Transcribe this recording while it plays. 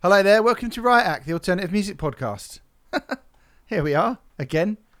Hello there, welcome to Riot Act, the alternative music podcast. Here we are,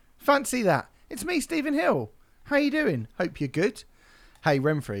 again. Fancy that. It's me, Stephen Hill. How you doing? Hope you're good. Hey,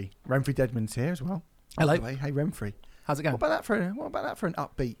 Renfrey. Renfrey Deadman's here as well. Hello. Hey, Renfrey. How's it going? What about that for an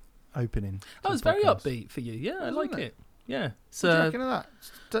upbeat opening? Oh, it's very upbeat for you. Yeah, I like it. Yeah. So, what do you reckon of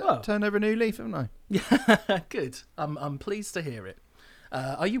that? Turn over a new leaf, haven't I? Yeah, good. I'm pleased to hear it.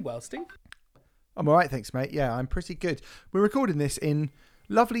 Are you well, Steve? I'm all right, thanks, mate. Yeah, I'm pretty good. We're recording this in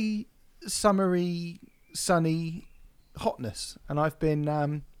lovely, summery, sunny hotness, and I've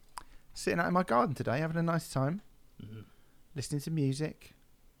been sitting out in my garden today, having a nice time, listening to music.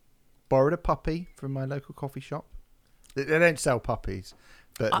 Borrowed a puppy from my local coffee shop. They don't sell puppies,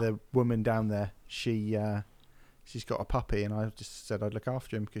 but the woman down there, she's got a puppy, and I just said I'd look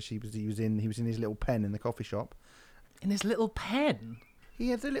after him because he was in his little pen in the coffee shop. In his little pen?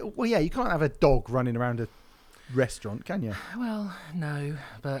 He has a little. Well, yeah, you can't have a dog running around a restaurant, can you? Well, no,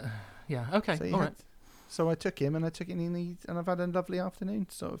 but yeah, okay, all right. So I took him, and I've had a lovely afternoon.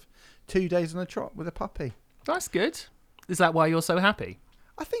 Sort of 2 days on the trot with a puppy. That's good. Is that why you're so happy?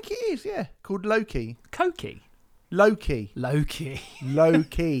 I think it is. Yeah, called Loki. Loki.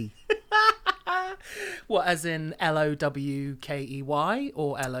 What, as in Lowkey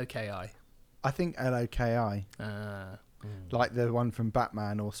or Loki? I think Loki. Like the one from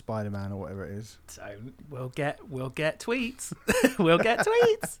Batman or Spider-Man or whatever it is. So we'll get tweets. We'll get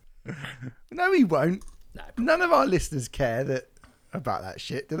tweets. No, we won't. No, none of our listeners care about that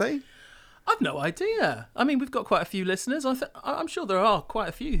shit, do they? I've no idea. I mean, we've got quite a few listeners. I'm sure there are quite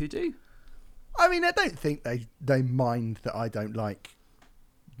a few who do. I mean, I don't think they mind that I don't like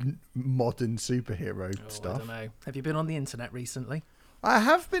modern superhero stuff. I don't know. Have you been on the internet recently? I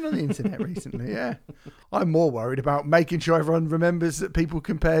have been on the internet recently, yeah. I'm more worried about making sure everyone remembers that people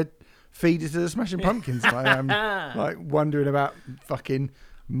compared feeders to the Smashing Pumpkins. I am like wondering about fucking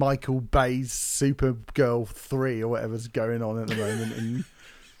Michael Bay's Supergirl 3 or whatever's going on at the moment. And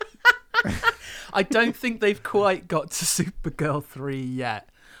I don't think they've quite got to Supergirl 3 yet.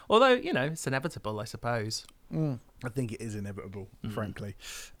 Although, it's inevitable, I suppose. I think it is inevitable, frankly.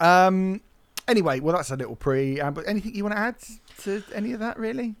 Anyway, well, that's a little but anything you want to add to any of that,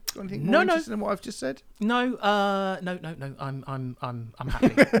 really? Got anything more interesting than what I've just said? No. I'm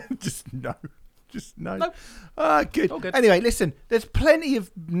happy. Just no. No. Good. All good. Anyway, listen, there's plenty of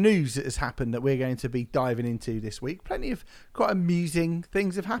news that has happened that we're going to be diving into this week. Plenty of quite amusing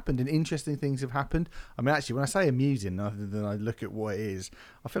things have happened and interesting things have happened. I mean, actually, when I say amusing, other than I look at what it is,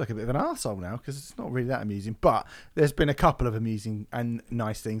 I feel like a bit of an arsehole now because it's not really that amusing. But there's been a couple of amusing and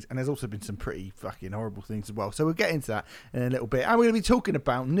nice things, and there's also been some pretty fucking horrible things as well. So we'll get into that in a little bit. And we're going to be talking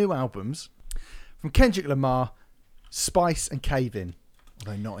about new albums from Kendrick Lamar, Spice and Cave-In.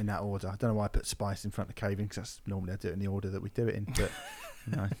 Although not in that order. I don't know why I put Spice in front of Cave-In because that's normally I do it in the order that we do it in. But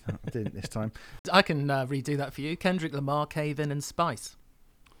no, I didn't this time. I can redo that for you. Kendrick Lamar, Cave-In and Spice.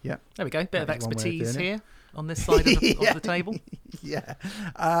 Yeah. There we go. Bit of expertise here on this side of the table. Yeah.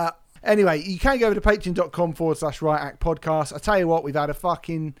 Anyway, you can go over to patreon.com/Riot Act podcast. I tell you what, we've had a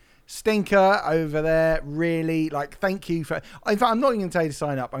fucking stinker over there. Really, thank you for. In fact, I'm not even going to tell you to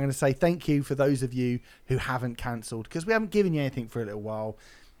sign up. I'm going to say thank you for those of you who haven't cancelled because we haven't given you anything for a little while.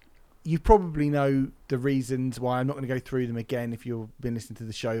 You probably know the reasons why. I'm not going to go through them again if you've been listening to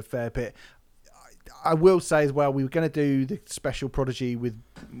the show a fair bit. I will say as well, we were going to do the special Prodigy with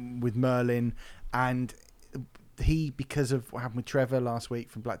Merlin, and because of what happened with Trevor last week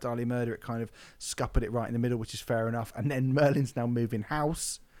from Black Dahlia Murder, it kind of scuppered it right in the middle, which is fair enough. And then Merlin's now moving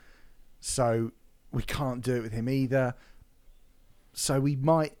house, so we can't do it with him either. So we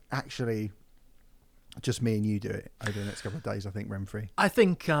might actually just me and you do it over the next couple of days, I think, Renfrey. I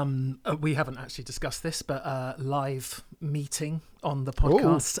think we haven't actually discussed this, but live meeting on the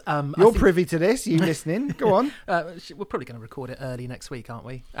podcast. You're privy to this, you listening? Go on. We're probably going to record it early next week, aren't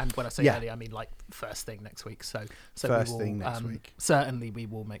we? And when I say early, I mean like first thing next week. So first thing next week. Certainly we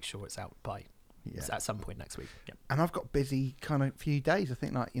will make sure it's out by at some point next week. Yeah. And I've got busy kind of few days. I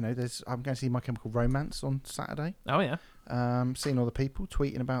think I'm going to see My Chemical Romance on Saturday. Oh yeah. Seeing all the people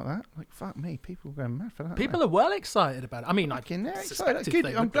tweeting about that, fuck me, people are going mad for that. People are well excited about it. I mean, they're excited. Good.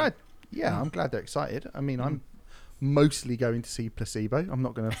 I'm glad. Yeah, I'm glad they're excited. I mean, I'm mostly going to see Placebo. I'm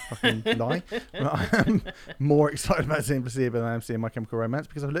not going to fucking lie. I'm more excited about seeing Placebo than I am seeing My Chemical Romance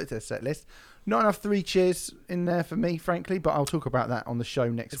because I've looked at their set list. Not enough 3 Cheers in there for me, frankly, but I'll talk about that on the show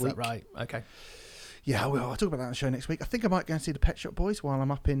next week. Is that right? Okay. Yeah, I'll talk about that on the show next week. I think I might go and see the Pet Shop Boys while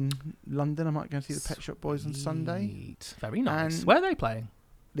I'm up in London. I might go and see the Pet Shop Boys on Sunday. Very nice. And where are they playing?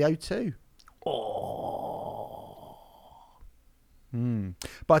 The O2. Oh.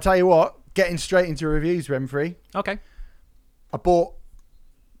 But I tell you what, getting straight into reviews, Renfrey. Okay. I bought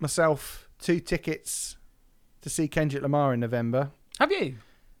myself 2 tickets to see Kendrick Lamar in November. Have you?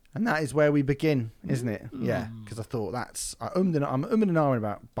 And that is where we begin, isn't it? Yeah, because I thought I'm umming and ahhing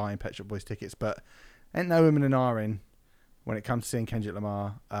about buying Pet Shop Boys tickets, but ain't no umming and ahhing when it comes to seeing Kendrick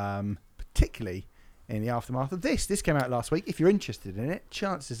Lamar, particularly in the aftermath of this. This came out last week. If you're interested in it,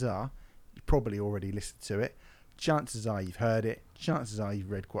 chances are you probably already listened to it. Chances are you've heard it. Chances are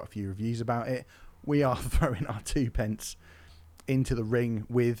you've read quite a few reviews about it. We are throwing our 2 pence into the ring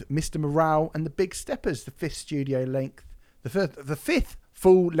with Mr. Morale and the Big Steppers, the fifth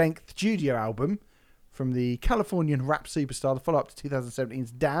full-length studio album from the Californian rap superstar, the follow-up to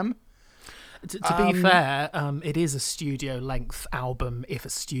 2017's Damn. To be fair, it is a studio-length album if a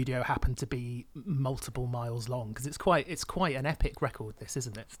studio happened to be multiple miles long, because it's quite an epic record, this,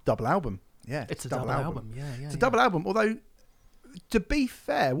 isn't it? Double album. Yeah, it's a double album. Yeah, it's a double album, although... To be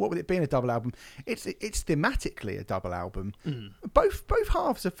fair, what with it being a double album, it's thematically a double album. Both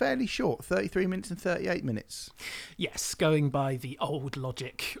halves are fairly short, 33 minutes and 38 minutes. Yes, going by the old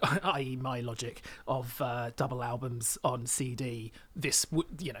logic, i.e. my logic of double albums on CD, this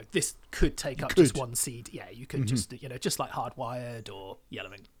could take up just one CD. Yeah, you could just like Hardwired or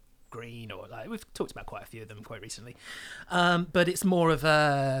Yellow and Green, or like we've talked about quite a few of them quite recently, but it's more of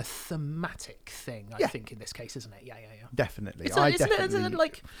a thematic thing, I think, in this case, isn't it? Yeah. Definitely. Is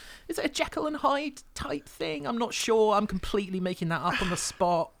it a Jekyll and Hyde type thing? I'm not sure. I'm completely making that up on the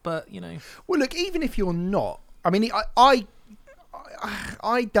spot, but Well, look, even if you're not, I mean, I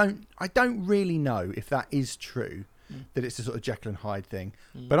don't really know if that is true, that it's a sort of Jekyll and Hyde thing,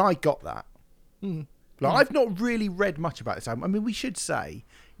 but I got that. I've not really read much about this album. I mean, we should say,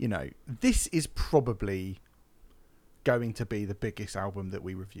 this is probably going to be the biggest album that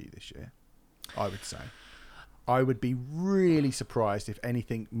we review this year, I would say. I would be really surprised if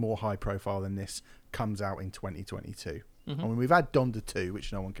anything more high profile than this comes out in 2022. I mean, we've had Donda 2,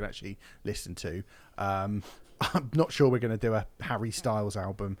 which no one can actually listen to. I'm not sure we're going to do a Harry Styles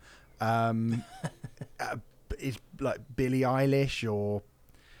album. It's like Billie Eilish or...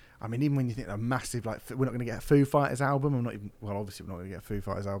 I mean, even when you think a massive, like, we're not going to get a Foo Fighters album. Obviously we're not going to get a Foo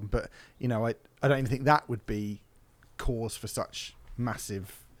Fighters album, but, I don't even think that would be cause for such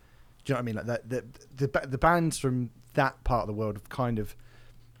massive, do you know what I mean? Like the bands from that part of the world have kind of,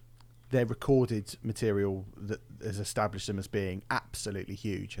 their recorded material that has established them as being absolutely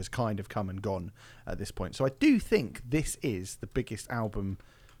huge has kind of come and gone at this point. So I do think this is the biggest album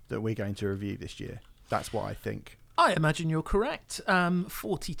that we're going to review this year. That's what I think. I imagine you're correct.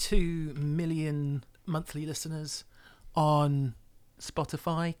 42 million monthly listeners on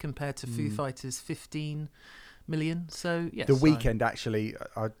Spotify compared to Foo Fighters' 15 million. So yes, The Weeknd actually,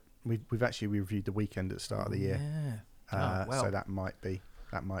 we've actually reviewed The Weeknd at the start of the year. Yeah. So that might be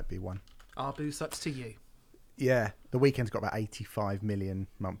one. Arbu, sucks to you. Yeah, The Weeknd's got about 85 million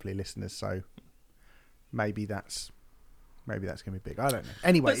monthly listeners. So maybe that's going to be big. I don't know.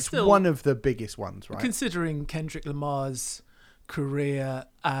 Anyway, it's one of the biggest ones, right? Considering Kendrick Lamar's career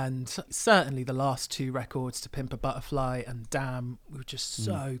and certainly the last 2 records, To Pimp a Butterfly and Damn, were just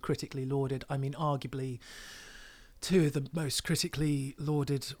so critically lauded. I mean, arguably 2 of the most critically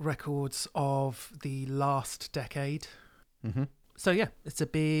lauded records of the last decade. So yeah, it's a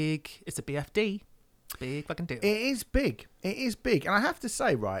BFD. Big fucking deal. It is big. And I have to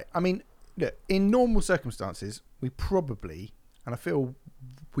say, right, I mean, look, in normal circumstances, we probably, and I feel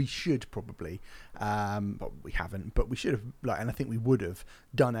we should probably, but we haven't, but we should have, and I think we would have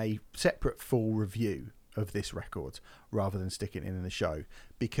done a separate full review of this record rather than sticking it in the show,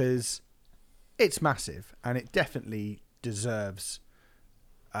 because it's massive and it definitely deserves,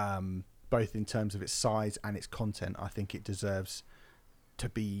 both in terms of its size and its content, I think it deserves to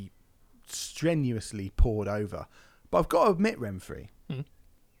be strenuously poured over. But I've got to admit, Renfrey,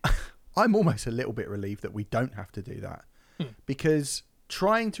 I'm almost a little bit relieved that we don't have to do that, because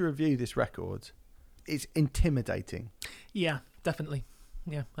trying to review this record is intimidating. Yeah, definitely.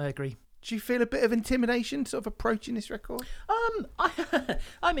 Yeah, I agree. Do you feel a bit of intimidation sort of approaching this record?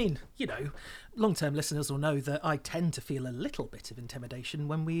 I mean, long-term listeners will know that I tend to feel a little bit of intimidation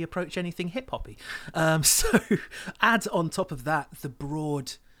when we approach anything hip-hoppy. So add on top of that the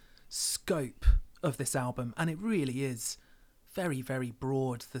broad scope of this album, and it really is very, very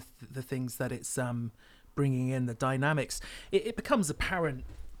broad, the things that it's bringing in, the dynamics. It becomes apparent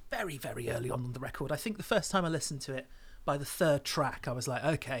very, very early on the record. I think the first time I listened to it, by the 3rd track, I was like,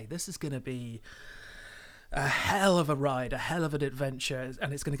 okay, this is going to be a hell of a ride, a hell of an adventure,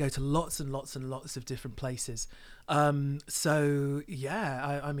 and it's going to go to lots and lots and lots of different places. So,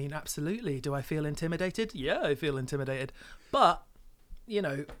 yeah, I mean, absolutely. Do I feel intimidated? Yeah, I feel intimidated. But,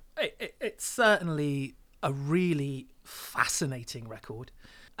 it's certainly a really fascinating record.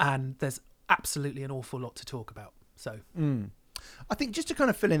 and there's absolutely an awful lot to talk about. So I think just to kind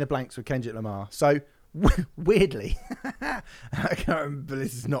of fill in the blanks with Kendrick Lamar. So weirdly, I can't remember,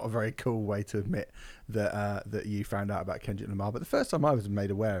 this is not a very cool way to admit that that you found out about Kendrick Lamar, but the first time I was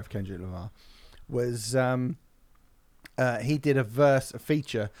made aware of Kendrick Lamar was he did a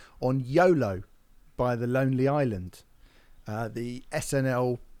feature on YOLO by the Lonely Island, the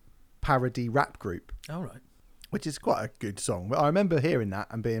SNL parody rap group. all right. Which is quite a good song. But I remember hearing that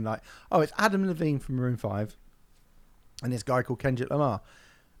and being like, oh, it's Adam Levine from Maroon 5 and this guy called Kendrick Lamar.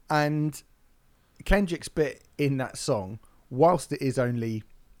 And Kendrick's bit in that song, whilst it is only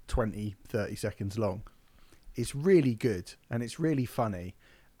 20, 30 seconds long, is really good and it's really funny.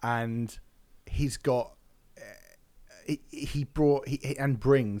 And he's got, he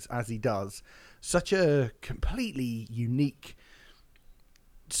brings, as he does, such a completely unique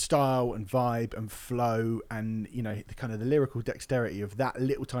style and vibe and flow, and you know, the kind of the lyrical dexterity of that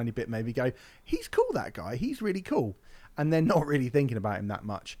little tiny bit made me go, he's cool, that guy, he's really cool. And then not really thinking about him that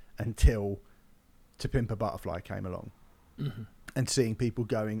much until To Pimp a Butterfly came along, and seeing people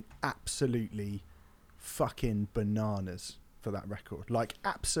going absolutely fucking bananas for that record, like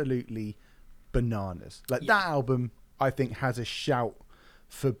absolutely bananas. Like that album, I think, has a shout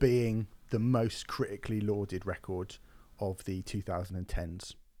for being the most critically lauded record of the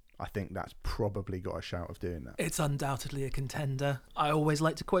 2010s. I think that's probably got a shout of doing that. It's undoubtedly a contender. I always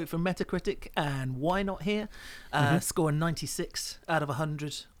like to quote from Metacritic, and why not here? Scoring 96 out of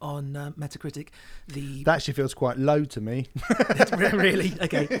 100 on Metacritic. That actually feels quite low to me. Really?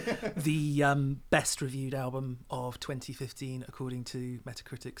 Okay. The best reviewed album of 2015 according to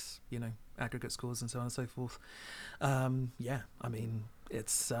Metacritic's, aggregate scores and so on and so forth. I mean,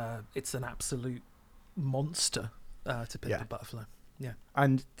 it's an absolute monster. To Pimp a Butterfly. Yeah.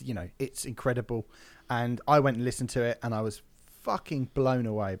 And, it's incredible. And I went and listened to it and I was fucking blown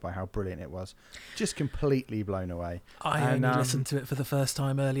away by how brilliant it was. Just completely blown away. I only listened to it for the first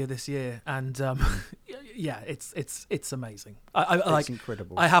time earlier this year, and it's amazing. It's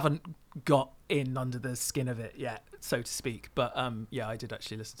incredible. I haven't got in under the skin of it yet, so to speak, but I did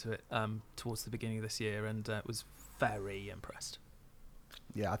actually listen to it towards the beginning of this year, and was very impressed.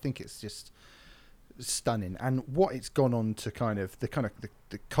 Yeah, I think it's just stunning, and what it's gone on to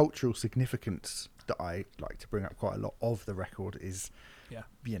the cultural significance that I like to bring up quite a lot of the record is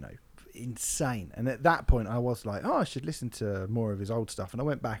insane. And at that point I was like, I should listen to more of his old stuff, and I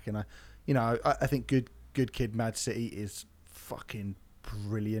went back and I think Good Kid Mad City is fucking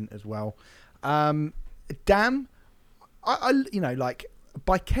brilliant as well. Damn, I like,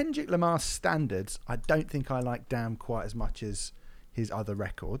 by Kendrick Lamar's standards, I don't think I like Damn quite as much as his other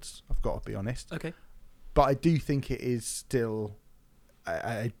records, I've got to be honest. Okay. But I do think it is still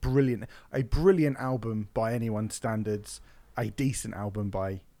a brilliant album by anyone's standards, a decent album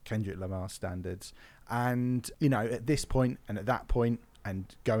by Kendrick Lamar's standards. And, at this point and at that point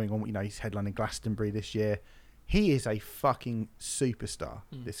and going on, he's headlining Glastonbury this year. He is a fucking superstar,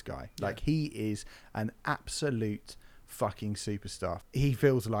 this guy. Yeah. Like, he is an absolute fucking superstar. He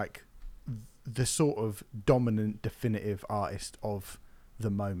feels like the sort of dominant, definitive artist of the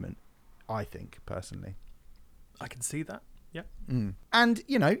moment, I think, personally. I can see that. Yeah. And,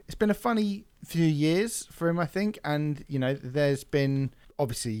 it's been a funny few years for him, I think. And, there's been,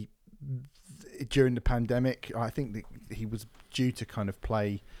 obviously, during the pandemic, I think that he was due to kind of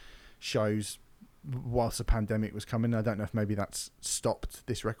play shows whilst the pandemic was coming. I don't know if maybe that's stopped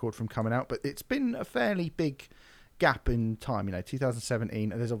this record from coming out, but it's been a fairly big gap in time.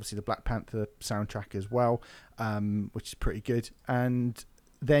 2017, and there's obviously the Black Panther soundtrack as well, which is pretty good. And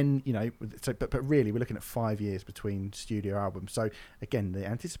then, but really we're looking at 5 years between studio albums. So again, the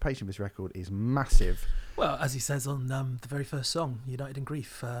anticipation of this record is massive. Well, as he says on the very first song, United in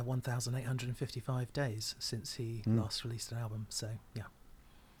Grief, 1,855 days since he last released an album. So yeah.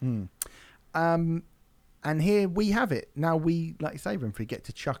 And here we have it. Now we, like you say, Renfrey, get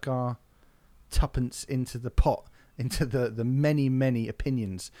to chuck our tuppence into the pot, into the many, many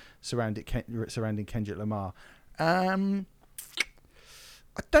opinions surrounding Kendrick Lamar.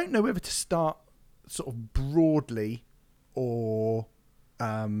 I don't know whether to start sort of broadly or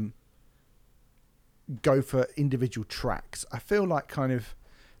go for individual tracks. I feel like kind of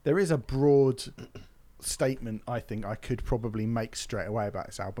there is a broad statement I think I could probably make straight away about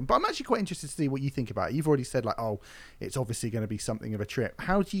this album, but I'm actually quite interested to see what you think about it. You've already said, like, it's obviously going to be something of a trip.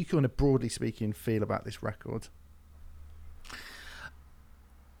 How do you kind of, broadly speaking, feel about this record?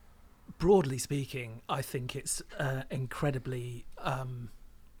 Broadly speaking, I think it's incredibly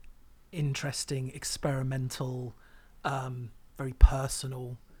interesting, experimental, very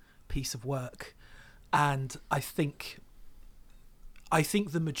personal piece of work. And I think I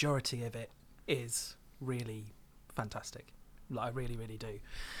think the majority of it is really fantastic. Like, I really, really do.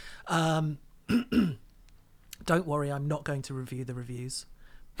 Don't worry, I'm not going to review the reviews,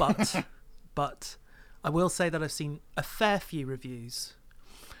 but I will say that I've seen a fair few reviews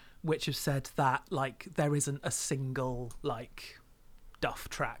which have said that like there isn't a single like duff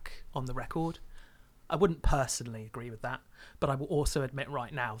track on the record. I wouldn't personally agree with that, but I will also admit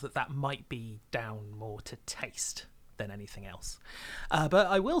right now that that might be down more to taste than anything else. But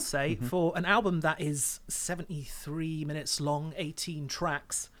I will say, for an album that is 73 minutes long, 18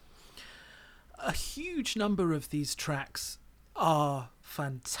 tracks, a huge number of these tracks are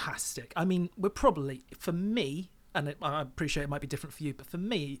fantastic. I mean, we're probably, for me, and I appreciate it might be different for you, but for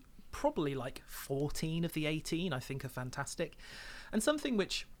me, probably like 14 of the 18 I think are fantastic. And something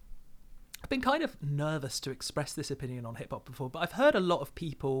which I've been kind of nervous to express this opinion on hip hop before, but I've heard a lot of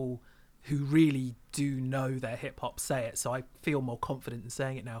people who really do know their hip hop say it, so I feel more confident in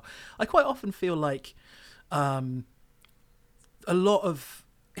saying it now. I quite often feel like a lot of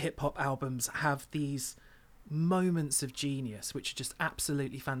hip hop albums have these moments of genius which are just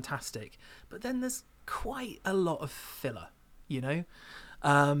absolutely fantastic, but then there's quite a lot of filler, you know?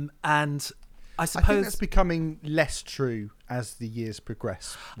 And I suppose I think that's becoming less true as the years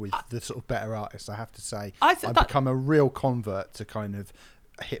progress with the sort of better artists, I have to say. I've become a real convert to kind of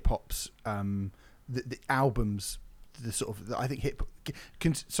hip hop's the albums, the sort of, I think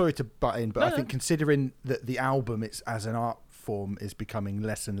sorry to butt in, but I think considering that the album it's as an art form is becoming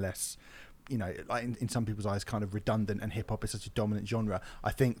less and less, you know, like in some people's eyes kind of redundant, and hip hop is such a dominant genre.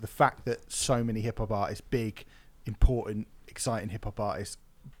 I think the fact that so many hip hop artists, big, important, exciting hip hop artists,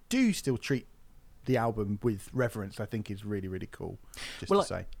 do still treat the album with reverence, I think is really, really cool. To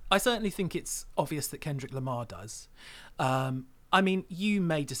say, I certainly think it's obvious that Kendrick Lamar does. I mean, you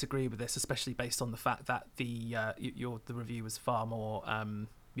may disagree with this, especially based on the fact that the review was far more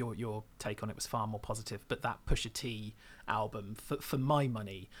your take on it was far more positive. But that Pusha T album, for my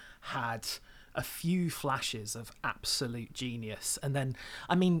money, had a few flashes of absolute genius, and then,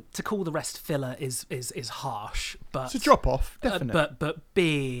 I mean, to call the rest filler is harsh, but it's a drop off, definitely. But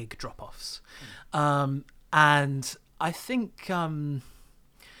big drop offs, and I think.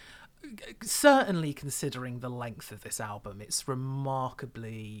 Certainly considering the length of this album, it's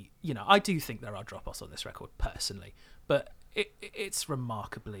remarkably, you know, I do think there are drop-offs on this record personally, but it's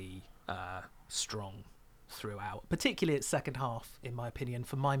remarkably strong throughout, particularly its second half, in my opinion.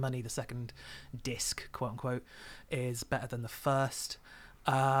 For my money, the second disc, quote unquote, is better than the first.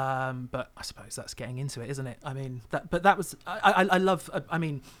 But I suppose that's getting into it, isn't it? I mean, that was, I love, I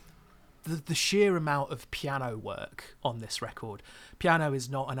mean, the sheer amount of piano work on this record. Piano is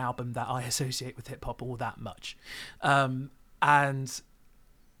not an album that I associate with hip hop all that much, and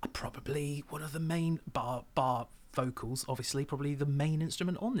probably one of the main bar vocals, obviously, probably the main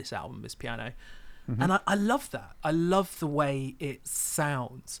instrument on this album is piano, and I love that. I love the way it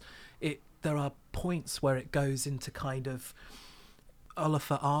sounds. There are points where it goes into kind of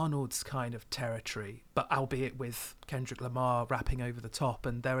Oliver Arnold's kind of territory, but albeit with Kendrick Lamar rapping over the top,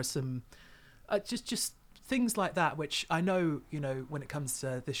 and there are some just things like that which I know, you know, when it comes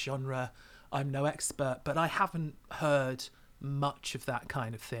to this genre, I'm no expert, but I haven't heard much of that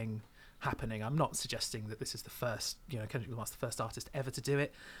kind of thing happening. I'm not suggesting that this is the first, you know, Kendrick Lamar's the first artist ever to do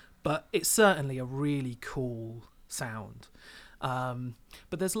it, but it's certainly a really cool sound.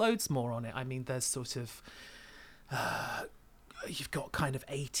 But there's loads more on it. I mean, there's sort of you've got kind of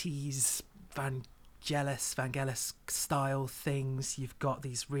 80s Vangelis style things. You've got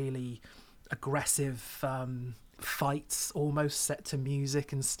these really aggressive fights almost set to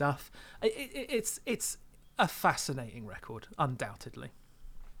music and stuff. It's a fascinating record, undoubtedly.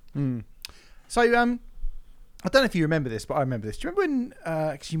 So I don't know if you remember this, but I remember this. Do you remember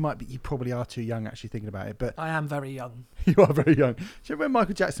when, because you probably are too young actually thinking about it, but I am very young. You are very young. Do you remember when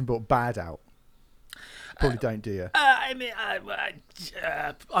Michael Jackson brought Bad out? Probably don't, do you? I mean,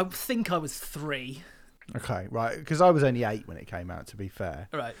 I think I was 3. Okay, right. Because I was only 8 when it came out, to be fair.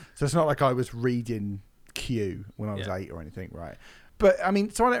 Right. So it's not like I was reading Q when I was 8 or anything, right? But, I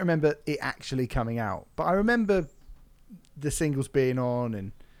mean, so I don't remember it actually coming out. But I remember the singles being on,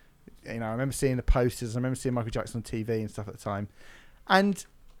 and, you know, I remember seeing the posters. I remember seeing Michael Jackson on TV and stuff at the time. And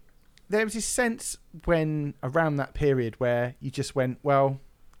there was this sense when, around that period, where you just went, well,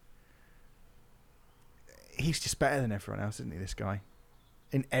 he's just better than everyone else, isn't he, this guy?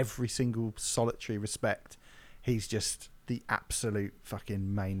 In every single solitary respect, he's just the absolute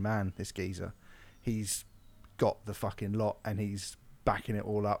fucking main man, this geezer. He's got the fucking lot, and he's backing it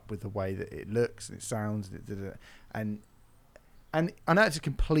all up with the way that it looks and it sounds, and I know it's a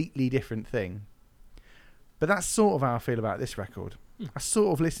completely different thing, but that's sort of how I feel about this record. I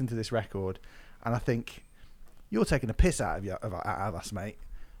sort of listen to this record and I think, you're taking a piss out of us, mate,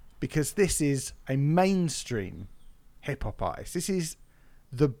 because this is a mainstream hip-hop artist. This is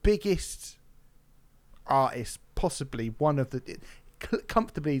the biggest artist, possibly one of the...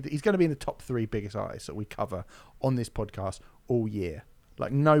 comfortably, he's going to be in the top 3 biggest artists that we cover on this podcast all year.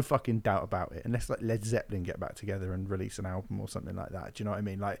 Like, no fucking doubt about it. Unless like Led Zeppelin get back together and release an album or something like that. Do you know what I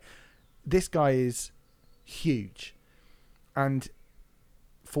mean? Like, this guy is huge. And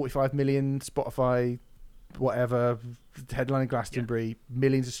 45 million Spotify, whatever, headlining Glastonbury,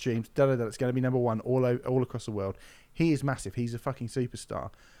 millions of streams, it's going to be number 1 all across the world. He is massive. He's a fucking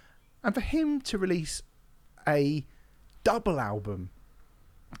superstar. And for him to release a double album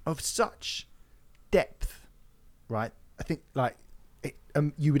of such depth, right? I think like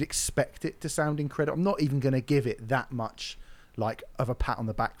you would expect it to sound incredible. I'm not even going to give it that much like of a pat on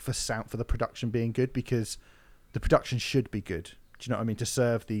the back for the production being good, because the production should be good. Do you know what I mean? To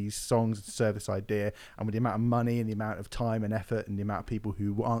serve these songs, to serve this idea, and with the amount of money and the amount of time and effort and the amount of people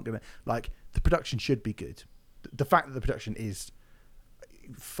who aren't going to like, the production should be good. The fact that the production is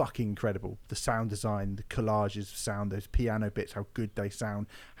fucking incredible, the sound design, the collages of sound, those piano bits, how good they sound,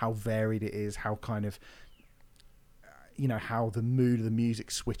 how varied it is, how kind of how the mood of the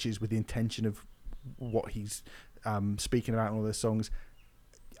music switches with the intention of what he's speaking about in all those songs.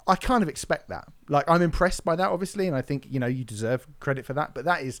 I kind of expect that. Like, I'm impressed by that, obviously, and I think you deserve credit for that, but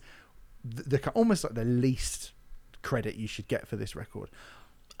that is the almost like the least credit you should get for this record.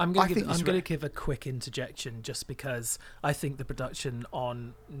 I'm going to give a quick interjection, just because I think the production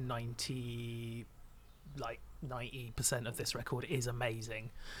on 90% of this record is amazing.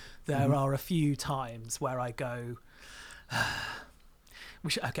 There are a few times where I go,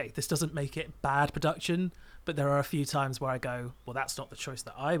 this doesn't make it bad production, but there are a few times where I go, well, that's not the choice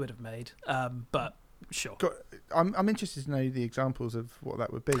that I would have made. But sure. I'm interested to know the examples of what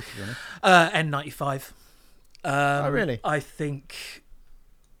that would be, to be honest. N95. Oh, really? I think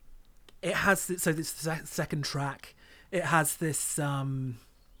it has this second track. It has this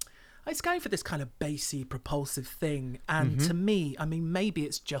it's going for this kind of bassy, propulsive thing, and to me, I mean, maybe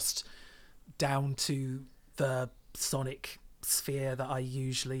it's just down to the sonic sphere that I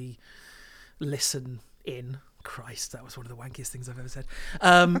usually listen in. Christ, that was one of the wankiest things I've ever said.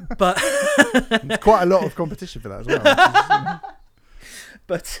 But there's quite a lot of competition for that as well.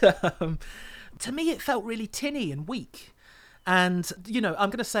 But to me, it felt really tinny and weak. And, I'm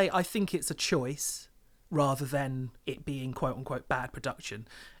going to say I think it's a choice rather than it being quote-unquote bad production.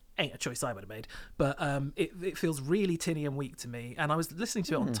 Ain't a choice I would have made. But it feels really tinny and weak to me. And I was listening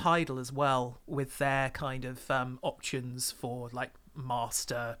to it on Tidal as well, with their kind of options for, like,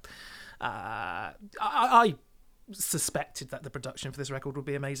 master. I suspected that the production for this record would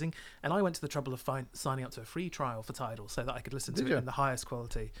be amazing, and I went to the trouble of signing up to a free trial for Tidal so that I could listen to it in the highest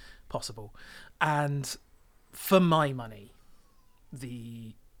quality possible. And for my money,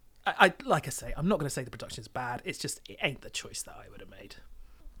 like I say, I'm not going to say the production is bad. It's just, it ain't the choice that I would have made.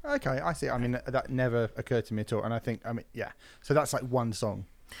 Okay, I see. I mean, that never occurred to me at all. And I think, so that's like one song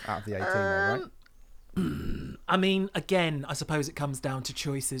out of the 18, though, right? I mean, again, I suppose it comes down to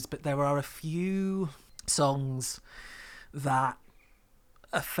choices, but there are a few songs that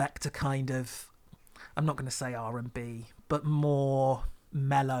affect a kind of, I'm not going to say R&B, but more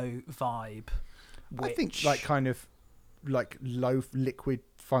mellow vibe. I think like kind of like low liquid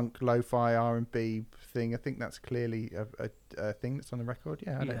funk, lo-fi R&B thing. I think that's clearly a thing that's on the record.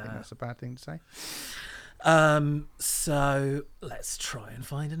 Yeah, I don't think that's a bad thing to say. So let's try and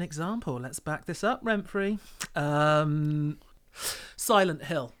find an example. Let's back this up, rent-free. Silent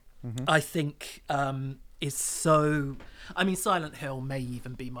Hill, I think, is so... I mean, Silent Hill may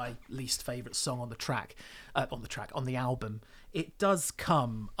even be my least favourite song on the album. It does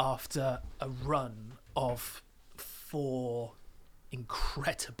come after a run of 4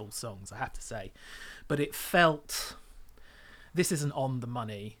 incredible songs, I have to say. But it felt... This isn't on the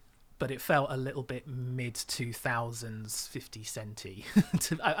money, but it felt a little bit mid-2000s 50 Centy.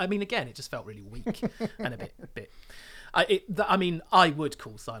 I mean, again, it just felt really weak and a bit... I mean, I would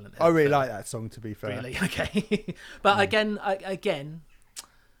call Silent Hill. I really like that song, to be fair. Really? Okay. But again,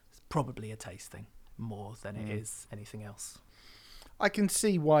 it's probably a taste thing more than it is anything else. I can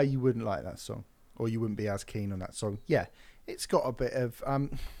see why you wouldn't like that song, or you wouldn't be as keen on that song. Yeah, it's got a bit of...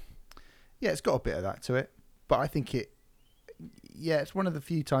 it's got a bit of that to it. But I think it's one of the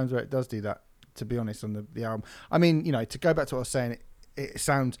few times where it does do that, to be honest, on the album. I mean, to go back to what I was saying, it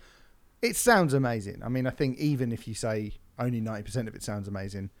sounds amazing. I mean, I think even if you say only 90% of it sounds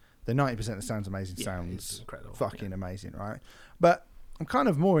amazing, the 90% that sounds amazing sounds fucking amazing, right? But I'm kind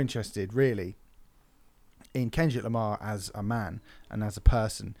of more interested, really, in Kendrick Lamar as a man and as a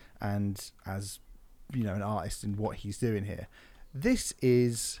person and as, you know, an artist and what he's doing here. This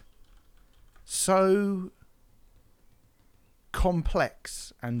is so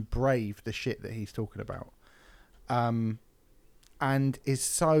complex and brave, the shit that he's talking about, and is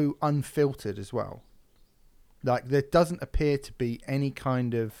so unfiltered as well. Like, there doesn't appear to be any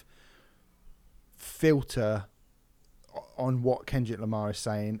kind of filter on what Kendrick Lamar is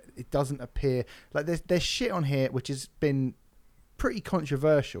saying. It doesn't appear like there's shit on here which has been pretty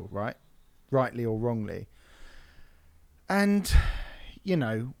controversial, right? Rightly or wrongly. And, you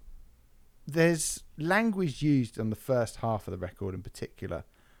know, there's language used on the first half of the record in particular.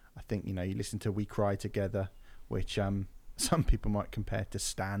 I think, you know, you listen to We Cry Together, which some people might compare to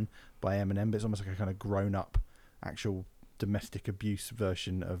Stan by Eminem, but it's almost like a kind of grown-up actual domestic abuse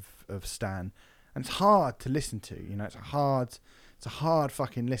version of Stan. And it's hard to listen to, you know, it's a hard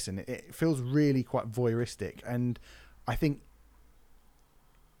fucking listen. It feels really quite voyeuristic. And I think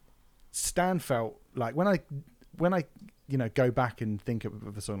Stan felt like when I you know, go back and think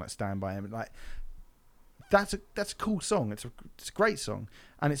of a song like Stand By Him, like that's a cool song. It's a great song,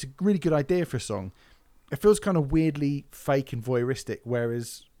 and it's a really good idea for a song. It feels kind of weirdly fake and voyeuristic,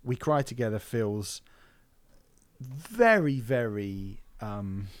 whereas We Cry Together feels very, very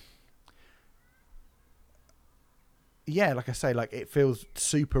yeah, like I say, like it feels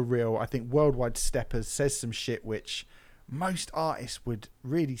super real. I think Worldwide Steppers says some shit which most artists would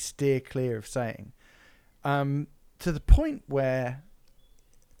really steer clear of saying. To the point where,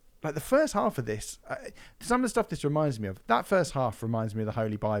 like, the first half of this, some of the stuff this reminds me of, that first half reminds me of the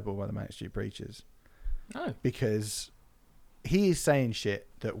Holy Bible by the Manic Street Preachers. Oh. Because he is saying shit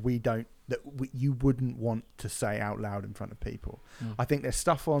that you wouldn't want to say out loud in front of people. Mm. I think there's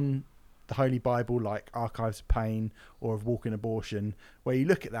stuff on the Holy Bible like Archives of Pain or of Walking Abortion where you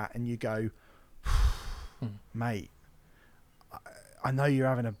look at that and you go, mate, I know you're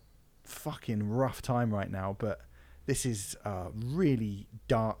having a fucking rough time right now, but this is a really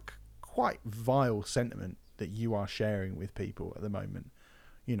dark, quite vile sentiment that you are sharing with people at the moment.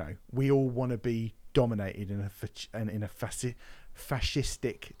 You know, we all want to be dominated in a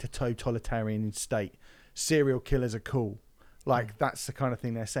fascistic to totalitarian state. Serial killers are cool. Like, that's the kind of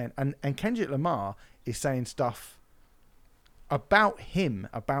thing they're saying. And Kendrick Lamar is saying stuff about him,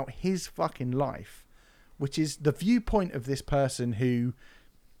 about his fucking life, which is the viewpoint of this person who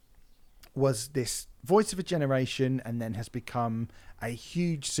was this voice of a generation and then has become a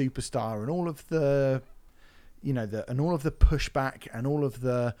huge superstar, and all of the, you know, all of the pushback and all of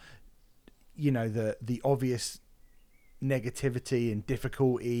the, you know, the obvious negativity and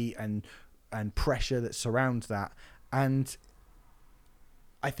difficulty and pressure that surrounds that. And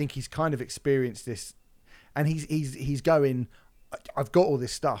I think he's kind of experienced this, and he's going, I've got all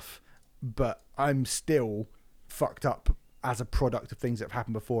this stuff, but I'm still fucked up as a product of things that have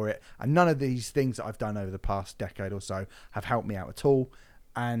happened before it, and none of these things that I've done over the past decade or so have helped me out at all,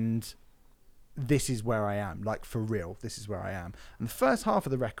 and this is where I am, like, for real, this is where I am. And the first half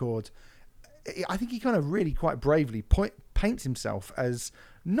of the record, I think he kind of really quite bravely paints himself as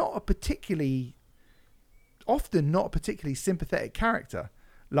not a particularly sympathetic character,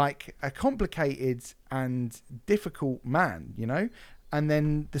 like a complicated and difficult man, you know. And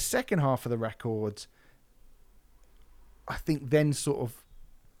then the second half of the record, I think, then sort of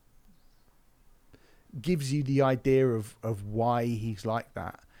gives you the idea of why he's like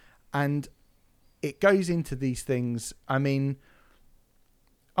that. And it goes into these things. I mean,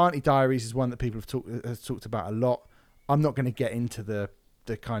 Auntie Diaries is one that people have talked about a lot. I'm not going to get into the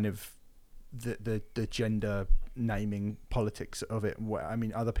kind of the gender naming politics of it. I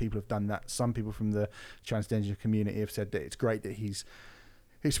mean, other people have done that. Some people from the transgender community have said that it's great that he's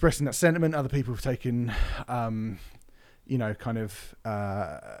expressing that sentiment. Other people have taken, you know, kind of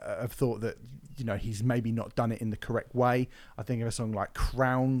have thought that, you know, he's maybe not done it in the correct way. I think of a song like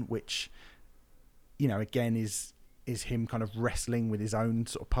Crown, which, you know, again is him kind of wrestling with his own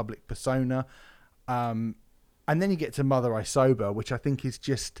sort of public persona. And then you get to Mother I Sober, which I think is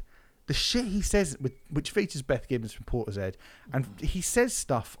just the shit he says, which features Beth Gibbons from Portishead. And he says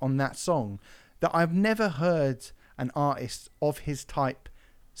stuff on that song that I've never heard an artist of his type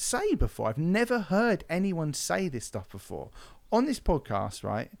say before. I've never heard anyone say this stuff before. On this podcast,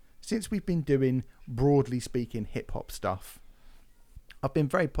 right, since we've been doing, broadly speaking, hip-hop stuff, I've been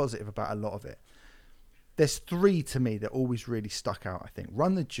very positive about a lot of it. There's three to me that always really stuck out, I think.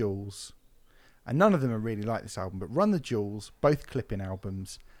 Run the Jewels, and none of them are really like this album, but Run the Jewels, both Clipping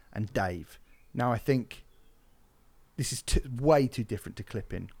albums, and Dave. Now, I think this is way too different to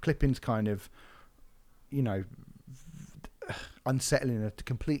Clipping. Clipping's kind of, you know, unsettling in a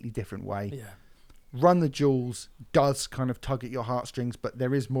completely different way. Yeah. Run the Jewels does kind of tug at your heartstrings, but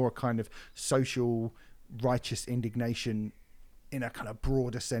there is more kind of social righteous indignation in a kind of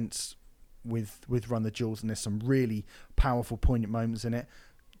broader sense with Run the Jewels, and there's some really powerful, poignant moments in it.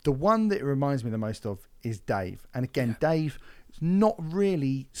 The one that it reminds me the most of is Dave. And again, Dave is not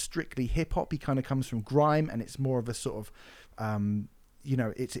really strictly hip-hop. He kind of comes from grime, and it's more of a sort of,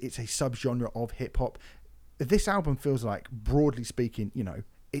 it's a subgenre of hip-hop. This album feels like, broadly speaking,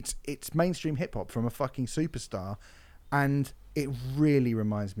 it's mainstream hip-hop from a fucking superstar. And it really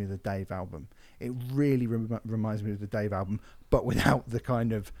reminds me of the Dave album. It really reminds me of the Dave album, but without the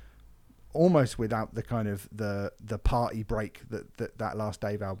kind of... almost without the kind of the party break that last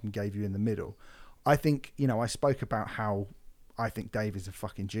Dave album gave you in the middle. I think, I spoke about how I think Dave is a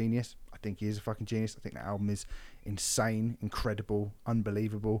fucking genius. I think he is a fucking genius. I think that album is insane, incredible,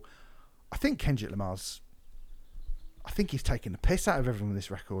 unbelievable. I think Kendrick Lamar's... I think he's taking the piss out of everyone with this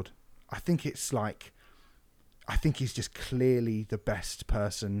record. I think it's like... I think he's just clearly the best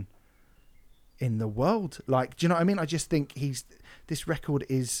person in the world. Like, do you know what I mean? I just think this record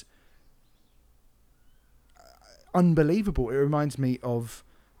is... unbelievable. It reminds me of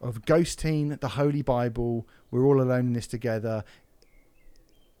Ghosteen, The Holy Bible, We're All Alone in This Together.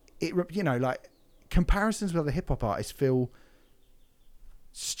 It, like, comparisons with other hip hop artists feel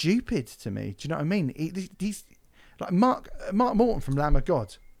stupid to me. Do you know what I mean? These like Mark Morton from Lamb of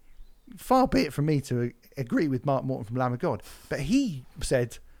God. Far be it from me to agree with Mark Morton from Lamb of God, but he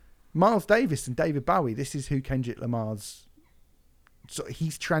said Miles Davis and David Bowie. This is who Kendrick Lamar's. So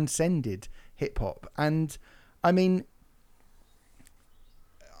he's transcended hip hop, and I mean,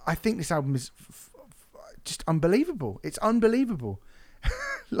 I think this album is just unbelievable. It's unbelievable.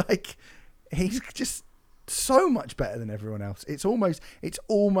 Like, he's just so much better than everyone else. It's almost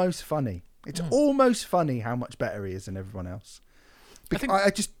funny. It's almost funny how much better he is than everyone else. Because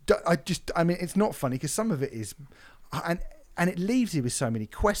I mean, it's not funny because some of it is, and it leaves you with so many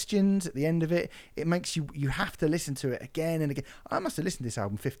questions at the end of it. It makes you have to listen to it again and again. I must have listened to this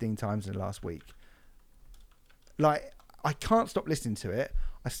album 15 times in the last week. Like, I can't stop listening to it.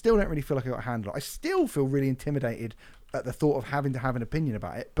 I still don't really feel like I got a handle. I still feel really intimidated at the thought of having to have an opinion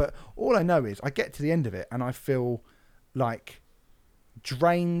about it. But all I know is I get to the end of it and I feel like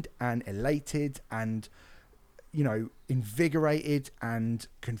drained and elated and, invigorated and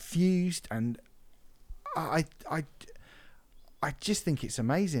confused. And I just think it's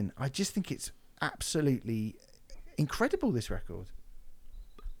amazing. I just think it's absolutely incredible, this record.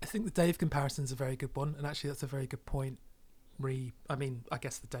 I think the Dave comparison's a very good one, and actually that's a very good point. I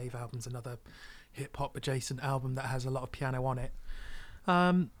guess the Dave album's another hip-hop adjacent album that has a lot of piano on it.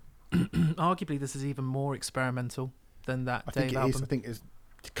 Arguably, this is even more experimental than that Dave album. I think it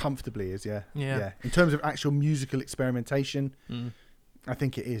comfortably is, yeah. In terms of actual musical experimentation, I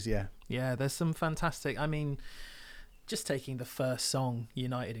think it is, yeah. Yeah, there's some fantastic... I mean... just taking the first song,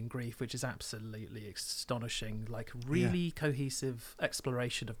 United in Grief, which is absolutely astonishing, like really cohesive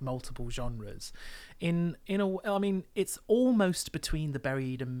exploration of multiple genres. I mean, it's almost between the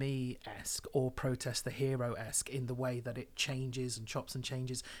Buried and Me-esque or Protest the Hero-esque in the way that it changes and chops and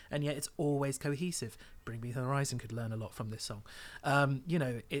changes, and yet it's always cohesive. Bring Me the Horizon could learn a lot from this song.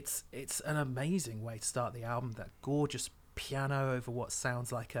 It's an amazing way to start the album. That gorgeous piano over what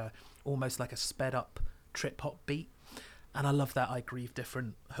sounds like almost like a sped up trip hop beat. And I love that I Grieve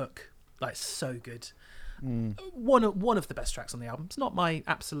Different hook. Like, so good. One of the best tracks on the album. It's not my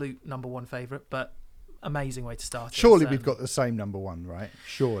absolute number one favourite, but amazing way to start. Surely we've got the same number one, right?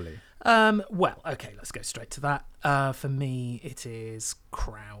 Surely. Well, okay, let's go straight to that. For me, it is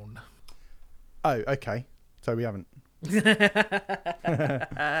Crown. Oh, okay. So we haven't.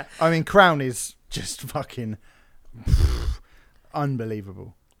 I mean, Crown is just fucking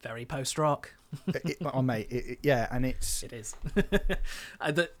unbelievable. Very post-rock. Mate, and it is.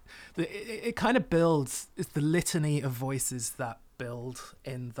 It kind of builds. It's the litany of voices that build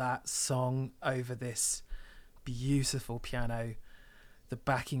in that song over this beautiful piano. The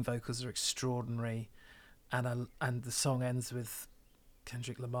backing vocals are extraordinary, and the song ends with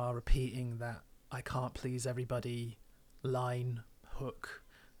Kendrick Lamar repeating that "I can't please everybody" line hook.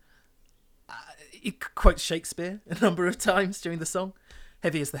 He quotes Shakespeare a number of times during the song.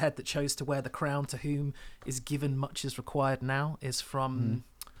 Heavy is the head that chose to wear the crown, to whom is given much is required now, is from,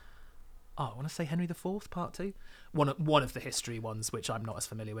 I want to say Henry IV, Part 2. One of the history ones, which I'm not as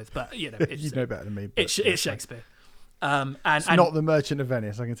familiar with, but, it's, you know better than me. It's Shakespeare. It's not The Merchant of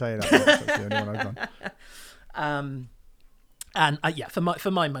Venice, I can tell you that. That's the only one I've done. For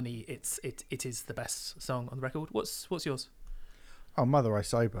my money, it is the best song on the record. What's yours? Oh, Mother I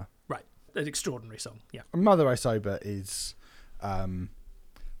Sober. Right, an extraordinary song. Yeah, Mother I Sober is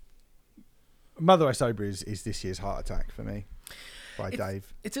Mother I Sober is this year's Heart Attack for me by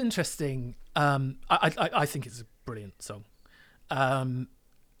Dave. It's interesting. I think it's a brilliant song.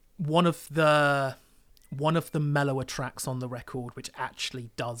 One of the mellower tracks on the record, which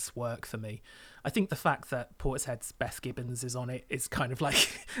actually does work for me. I think the fact that Portishead's Beth Gibbons is on it is kind of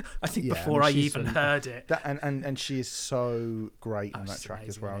like, I think before I even heard it. And she is so great on that track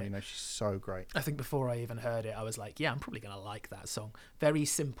as well. Amazing, She's so great. I think before I even heard it, I was like, yeah, I'm probably going to like that song. Very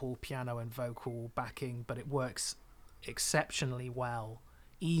simple piano and vocal backing, but it works exceptionally well,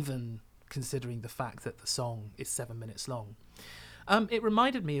 even considering the fact that the song is 7 minutes long. It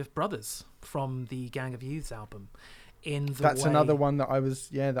reminded me of Brothers from the Gang of Youths album. That's another one that I was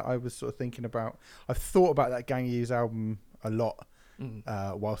sort of thinking about. I've thought about that Gang of Youths album a lot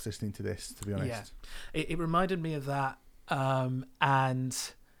whilst listening to this, to be honest. Yeah, it reminded me of that,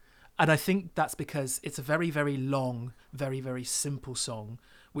 and I think that's because it's a very, very long, very, very simple song,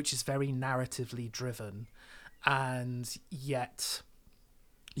 which is very narratively driven, and yet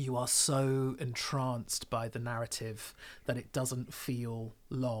you are so entranced by the narrative that it doesn't feel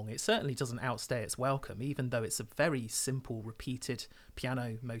long. It certainly doesn't outstay its welcome, even though it's a very simple, repeated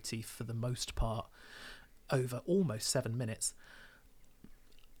piano motif for the most part over almost 7 minutes.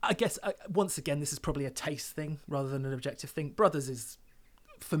 I guess, once again, this is probably a taste thing rather than an objective thing. Brothers is,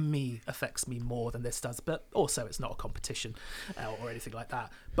 for me, affects me more than this does, but also it's not a competition or anything like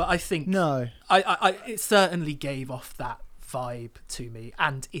that. But I think it certainly gave off that vibe to me,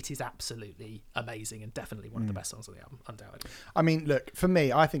 and it is absolutely amazing and definitely one of the best songs on the album, undoubtedly. I mean, look, for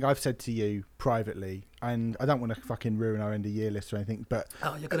me, I think I've said to you privately, and I don't want to fucking ruin our end of year list or anything, but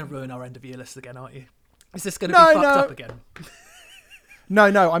you're going to ruin our end of year list again, aren't you? Is this going to be fucked up again? No,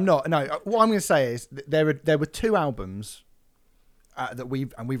 I'm not. No, what I'm going to say is there were two albums that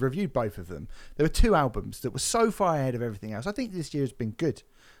we've reviewed both of them. There were two albums that were so far ahead of everything else. I think this year has been good.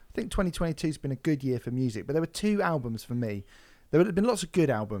 I think 2022 has been a good year for music, but there were two albums for me. There have been lots of good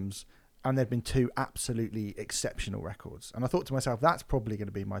albums, and there have been two absolutely exceptional records. And I thought to myself, that's probably going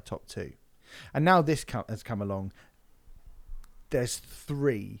to be my top two. And now this has come along. There's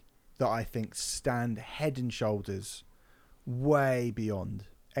three that I think stand head and shoulders way beyond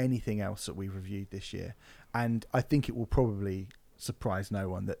anything else that we've reviewed this year. And I think it will probably surprise no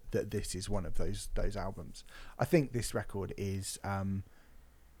one that this is one of those albums. I think this record is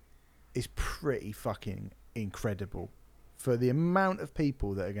pretty fucking incredible for the amount of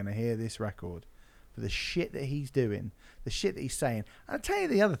people that are going to hear this record, for the shit that he's doing, the shit that he's saying. And I'll tell you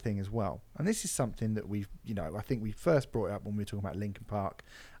the other thing as well, and this is something that we've, I think we first brought it up when we were talking about Linkin Park,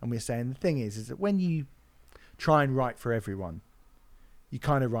 and we were saying the thing is that when you try and write for everyone, you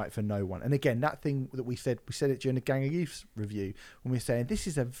kind of write for no one. And again, that thing that we said it during the Gang of Youths review, when we were saying this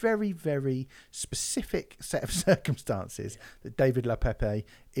is a very, very specific set of circumstances that David LaPepe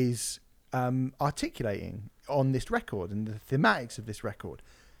is articulating on this record and the thematics of this record.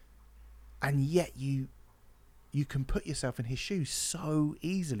 And yet you can put yourself in his shoes so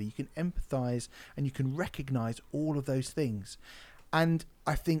easily. You can empathise and you can recognise all of those things. And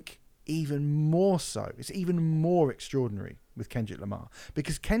I think even more so, it's even more extraordinary with Kendrick Lamar,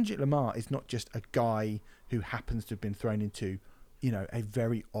 because Kendrick Lamar is not just a guy who happens to have been thrown into, a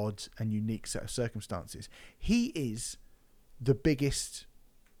very odd and unique set of circumstances. He is the biggest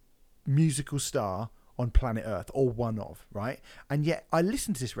musical star on planet Earth, or one of, right? And yet I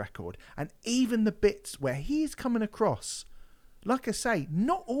listen to this record, and even the bits where he is coming across, like I say,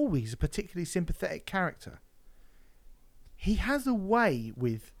 not always a particularly sympathetic character. He has a way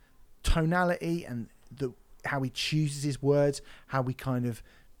with tonality and how he chooses his words, how he kind of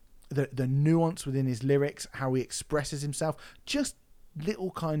the nuance within his lyrics, how he expresses himself, just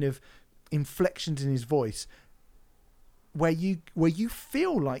little kind of inflections in his voice where you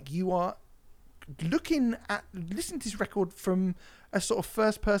feel like you are listening to this record from a sort of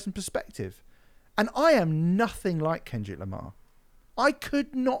first person perspective. And I am nothing like Kendrick Lamar. I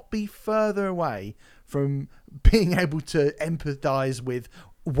could not be further away from being able to empathise with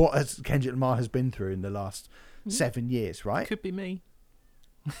what Kendrick Lamar has been through in the last 7 years, right? Could be me.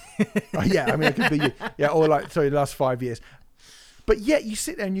 Yeah, I mean, it could be you. Yeah, or the last 5 years. But yet you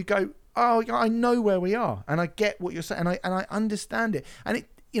sit there and you go, oh, I know where we are, and I get what you're saying, and I understand it. And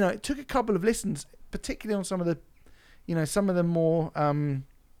it took a couple of listens, particularly on some of the more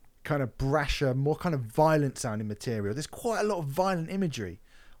kind of brasher, more kind of violent sounding material. There's quite a lot of violent imagery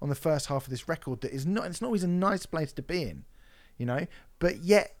on the first half of this record that it's not always a nice place to be in, but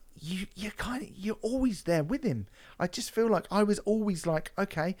yet you're always there with him. I just feel like I was always like,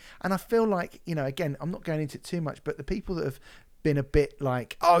 okay. And I feel like, again, I'm not going into it too much, but the people that have been a bit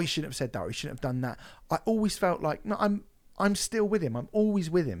like, oh, you shouldn't have said that, or you shouldn't have done that, I always felt like, no, I'm still with him. I'm always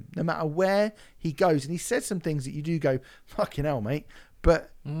with him, no matter where he goes. And he said some things that you do go, fucking hell, mate.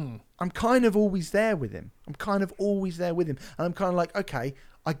 But I'm kind of always there with him. And I'm kind of like, okay,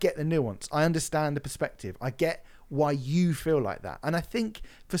 I get the nuance. I understand the perspective. I get why you feel like that. And I think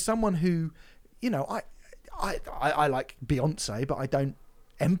for someone who, I like Beyonce, but I don't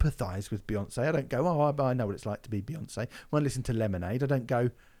empathize with Beyonce. I don't go, oh, I know what it's like to be Beyonce. When I listen to Lemonade, I don't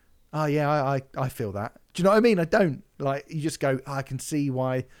go, oh yeah, I feel that. Do you know what I mean? I don't. Like, you just go, I can see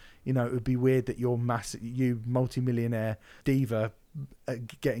why, it would be weird that you multi-millionaire diva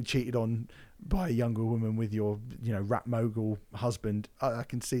getting cheated on by a younger woman with your, rap mogul husband. I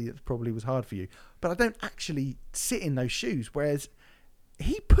can see it probably was hard for you. But I don't actually sit in those shoes, whereas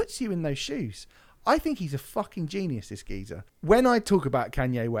he puts you in those shoes. I think he's a fucking genius, this geezer. When I talk about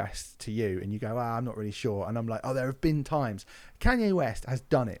Kanye West to you and you go, I'm not really sure. And I'm like, there have been times. Kanye West has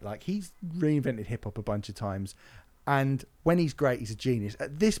done it. Like, he's reinvented hip hop a bunch of times. And when he's great, he's a genius.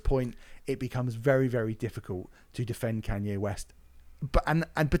 At this point, it becomes very, very difficult to defend Kanye West. But and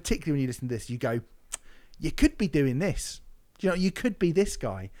particularly when you listen to this, you go, you could be doing this. You could be this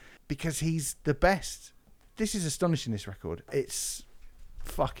guy because he's the best. This is astonishing, this record. It's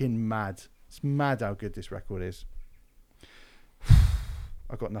fucking mad. It's mad how good this record is.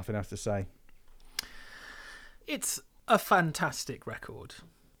 I've got nothing else to say. It's a fantastic record.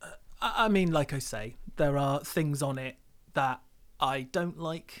 I mean, like I say, there are things on it that I don't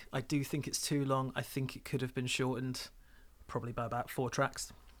like. I do think it's too long. I think it could have been shortened probably by about 4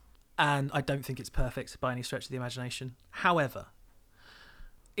 tracks. And I don't think it's perfect by any stretch of the imagination. However,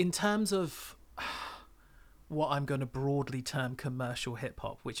 in terms of what I'm going to broadly term commercial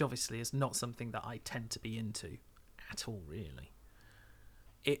hip-hop, which obviously is not something that I tend to be into at all, really.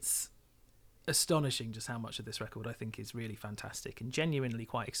 It's astonishing just how much of this record I think is really fantastic and genuinely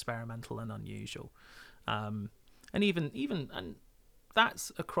quite experimental and unusual. And even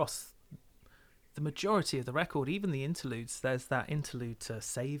that's across the majority of the record, even the interludes. There's that interlude to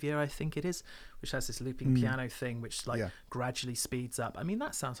Savior, I think it is, which has this looping piano thing which gradually speeds up. I mean,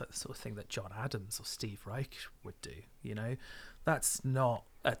 that sounds like the sort of thing that John Adams or Steve Reich would do, That's not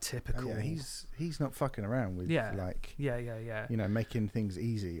a typical... Yeah, he's not fucking around with making things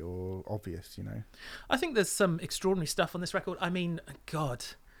easy or obvious, I think there's some extraordinary stuff on this record. I mean, God,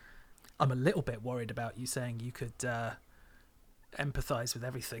 I'm a little bit worried about you saying you could empathize with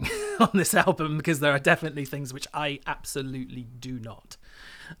everything on this album, because there are definitely things which I absolutely do not,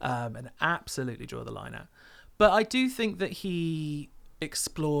 and absolutely draw the line at. But I do think that he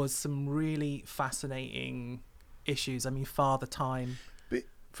explores some really fascinating issues. I mean, Father Time,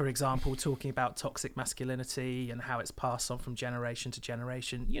 for example, talking about toxic masculinity and how it's passed on from generation to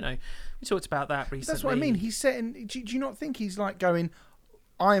generation. We talked about that recently. That's what I mean. He's setting... Do you not think he's like going,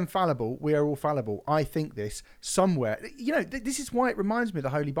 I am fallible, we are all fallible, I think this somewhere... this is why it reminds me of the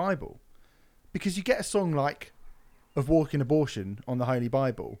Holy Bible. Because you get a song like Of Walking Abortion on the Holy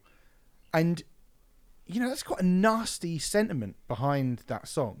Bible, and, that's quite a nasty sentiment behind that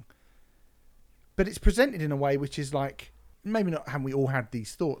song. But it's presented in a way which is like... Maybe not haven't we all had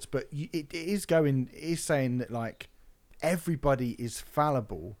these thoughts, but it is saying that, like, everybody is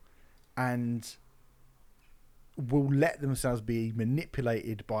fallible and will let themselves be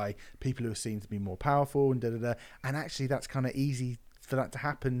manipulated by people who are seen to be more powerful and and actually that's kind of easy for that to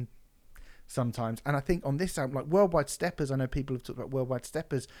happen sometimes. And I think on this album, like Worldwide Steppers, I know people have talked about Worldwide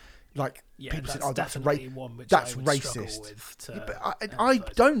Steppers, like people said, that's racist. But I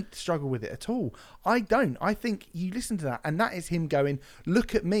don't struggle with it at all. I don't. I think you listen to that and that is him going,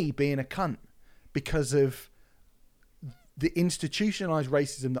 look at me being a cunt because of the institutionalized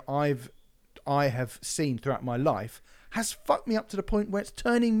racism that I have seen throughout my life has fucked me up to the point where it's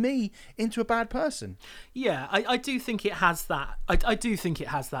turning me into a bad person. Yeah, I do think it has that. I do think it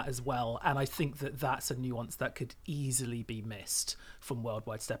has that as well. And I think that that's a nuance that could easily be missed from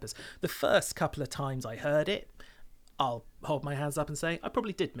Worldwide Steppers. The first couple of times I heard it, I'll hold my hands up and say I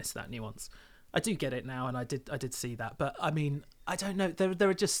probably did miss that nuance. I do get it now, and I did see that. But I mean, I don't know. There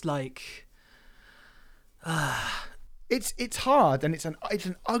are just like... It's hard, and it's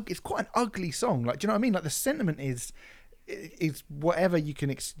quite an ugly song. Like, do you know what I mean? Like, the sentiment is whatever you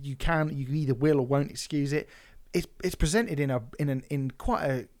either will or won't excuse it. It's presented in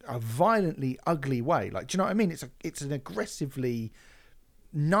quite a violently ugly way. Like, do you know what I mean? It's an aggressively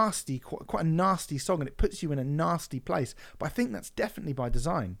nasty, quite a nasty song, and it puts you in a nasty place. But I think that's definitely by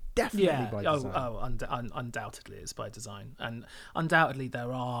design. Definitely by design. Undoubtedly it's by design, and undoubtedly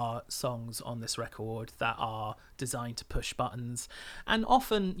there are songs on this record that are designed to push buttons, and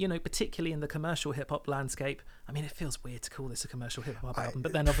often, you know, particularly in the commercial hip hop landscape. I mean, it feels weird to call this a commercial hip hop album,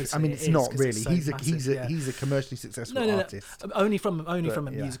 but then obviously, I mean, it's not really. It's so He's a commercially successful artist. Only from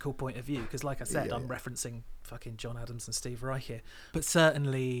a musical point of view, because like I said, I'm referencing fucking John Adams and Steve Reich here, but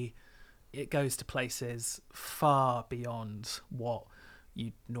certainly it goes to places far beyond what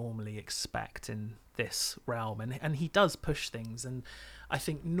you'd normally expect in this realm, and he does push things, and I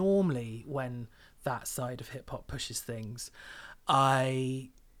think normally when that side of hip hop pushes things, I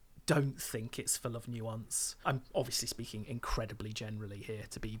don't think it's full of nuance. I'm obviously speaking incredibly generally here,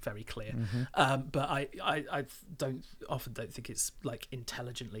 to be very clear, but I often don't think it's like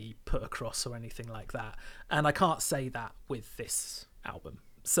intelligently put across or anything like that, and I can't say that with this album.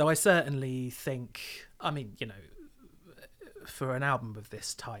 So I certainly think, I mean, you know, for an album of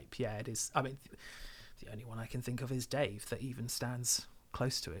this type, yeah, it is. I mean, the only one I can think of is Dave that even stands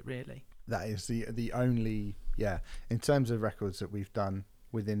close to it, really. That is the only, in terms of records that we've done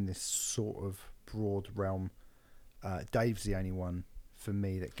within this sort of broad realm, Dave's the only one for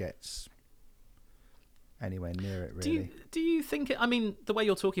me that gets anywhere near it, really. Do you think, I mean, the way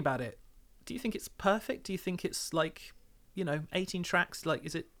you're talking about it, do you think it's perfect? Do you think it's like, you know, 18 tracks? Like,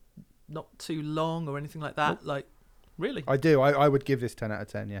 is it not too long or anything like that? Like, really? I do. I would give this 10 out of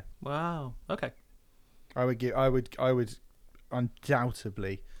 10, yeah. Wow. Okay. I would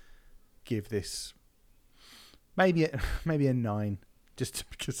undoubtedly give this maybe a 9, just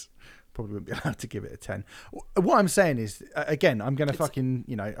because probably wouldn't be allowed to give it a 10. What I'm saying is, again, I'm going to fucking,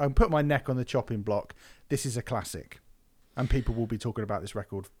 you know, I'll put my neck on the chopping block. This is a classic, and people will be talking about this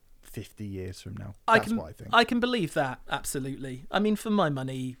record 50 years from now. That's what I think. I can believe that, absolutely. I mean, for my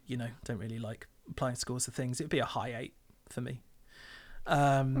money, you know, don't really like applying scores to things. It'd be a high 8 for me.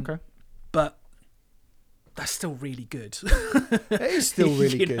 Okay. But that's still really good. It is still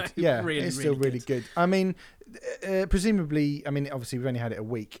really good. Know, yeah, really, it's still really good. I mean, presumably, I mean, obviously we've only had it a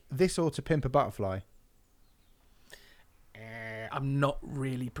week. This or To Pimp a Butterfly? I'm not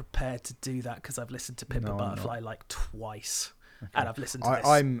really prepared to do that because I've listened to Pimp a Butterfly like twice. Okay. And I've listened to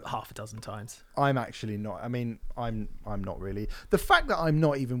this half a dozen times. I'm actually not. I mean, I'm not really. The fact that I'm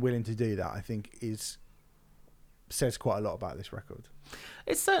not even willing to do that, I think, says quite a lot about this record.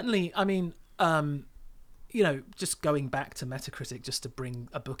 It's certainly, I mean, you know, just going back to Metacritic, just to bring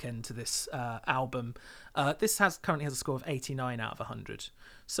a bookend to this album, this currently has a score of 89 out of 100.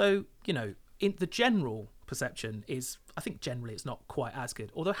 So, you know, in the general perception is, I think generally it's not quite as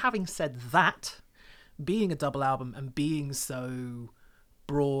good. Although having said that, being a double album and being so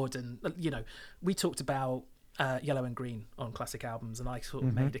broad, and, you know, we talked about Yellow and Green on classic albums, and I sort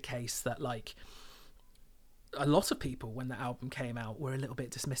of made a case that, like, a lot of people, when the album came out, were a little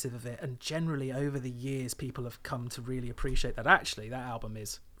bit dismissive of it, and generally over the years people have come to really appreciate that actually that album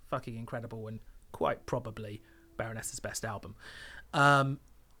is fucking incredible and quite probably Baroness's best album.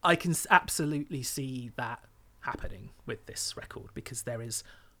 I can absolutely see that happening with this record because there is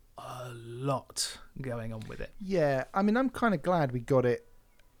a lot going on with it. Yeah, I mean, I'm kind of glad we got it.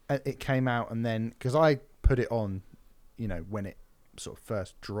 It came out, and then, because I put it on, you know, when it sort of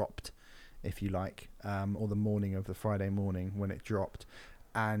first dropped, if you like, or the morning of the Friday morning when it dropped,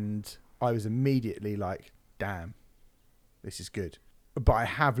 and I was immediately like, damn, this is good. But I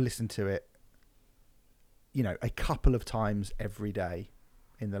have listened to it, you know, a couple of times every day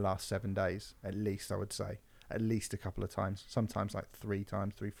in the last 7 days, at least. I would say at least a couple of times, sometimes like 3,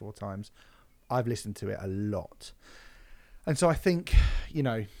 4 times. I've listened to it a lot, and so I think, you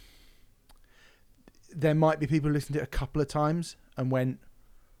know, there might be people who listened to it a couple of times and went,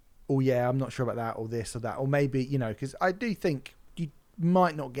 oh yeah, I'm not sure about that, or this or that, or maybe, you know, because I do think you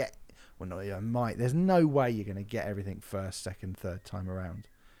might not get, well, not might, there's no way you're going to get everything first, second, third time around.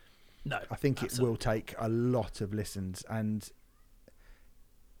 No, I think absolutely. It will take a lot of listens, and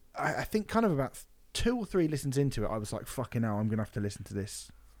I think kind of about 2 or 3 listens into it, I was like, fucking hell, I'm going to have to listen to this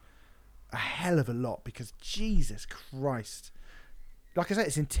a hell of a lot, because Jesus Christ, like I said,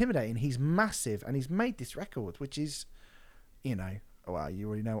 it's intimidating. He's massive, and he's made this record, which is, you know, well, you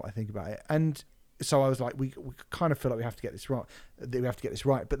already know what I think about it. And so I was like, we kind of feel like we have to get this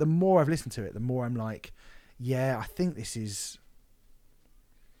right. But the more I've listened to it, the more I'm like, yeah, I think it's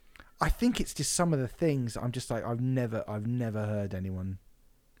just some of the things I'm just like, I've never heard anyone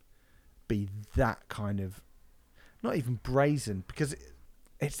be that kind of, not even brazen, because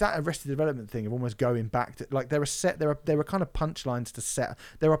it's that Arrested Development thing of almost going back to, like, there are kind of punchlines to set.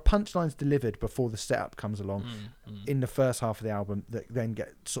 There are punchlines delivered before the setup comes along in the first half of the album that then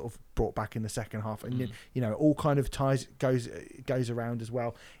get sort of brought back in the second half, and all kind of goes around as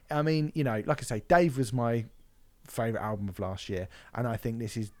well. I mean, like I say, Dave was my favorite album of last year, and I think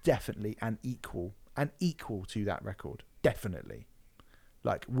this is definitely an equal to that record. Definitely,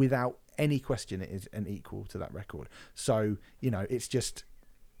 like, without any question, it is an equal to that record. So it's just,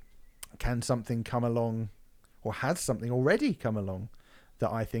 can something come along, or has something already come along,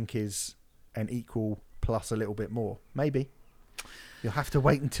 that I think is an equal plus a little bit more? Maybe. You'll have to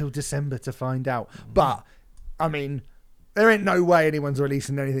wait until December to find out. But I mean, there ain't no way anyone's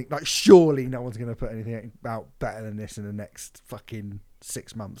releasing anything. Like, surely no one's going to put anything out better than this in the next fucking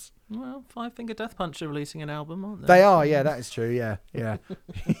 6 months. Well, Five Finger Death Punch are releasing an album, aren't they? They are, yeah, that is true, yeah. Yeah.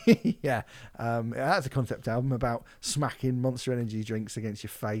 That's a concept album about smacking Monster Energy drinks against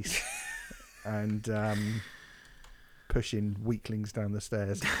your face and pushing weaklings down the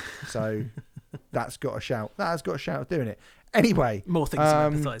stairs. So that's got a shout. That has got a shout of doing it. Anyway, more things to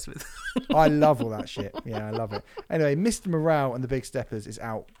empathise with. I love all that shit. Yeah, I love it. Anyway, Mr. Morale and the Big Steppers is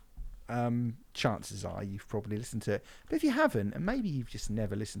out. Chances are you've probably listened to it, but if you haven't, and maybe you've just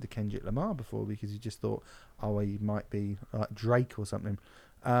never listened to Kendrick Lamar before because you just thought, oh, well, he might be like Drake or something.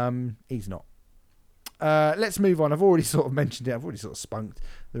 He's not. Let's move on. I've already sort of mentioned it. I've already sort of spunked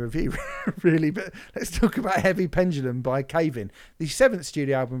the review, really. But let's talk about Heavy Pendulum by Cave-In, the 7th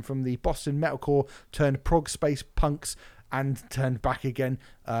studio album from the Boston metalcore turned prog space punks and turned back again,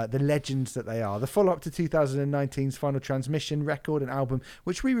 the legends that they are. The follow-up to 2019's Final Transmission record and album,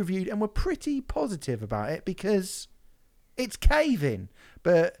 which we reviewed and were pretty positive about it because it's Cave-In.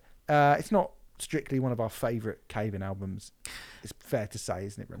 But it's not strictly one of our favourite Cave-In albums. It's fair to say,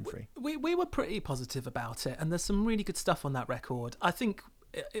 isn't it, Renfrey? We were pretty positive about it, and there's some really good stuff on that record. I think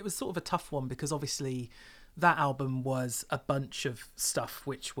it was sort of a tough one because obviously that album was a bunch of stuff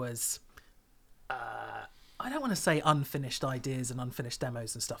which was... I don't want to say unfinished ideas and unfinished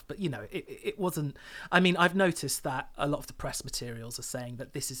demos and stuff, but it wasn't. I mean, I've noticed that a lot of the press materials are saying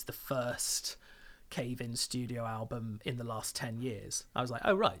that this is the first Cave-In studio album in the last 10 years. I was like,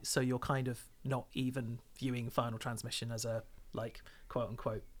 oh right, so you're kind of not even viewing Final Transmission as a, like, quote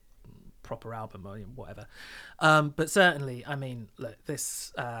unquote proper album or whatever. But certainly, I mean, look,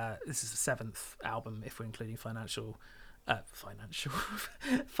 this is the 7th album if we're including Final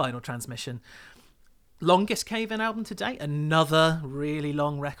Transmission. Longest Cave-In album to date. Another really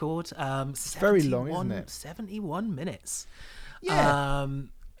long record. It's very long, isn't it? 71 minutes. Yeah.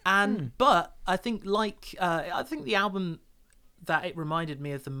 But I think the album that it reminded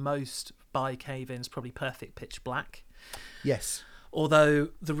me of the most by Cave-In is probably Perfect Pitch Black. Yes. Although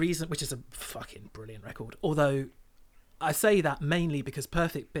the reason, which is a fucking brilliant record, although I say that mainly because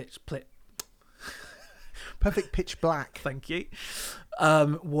Perfect Pitch Black. Thank you.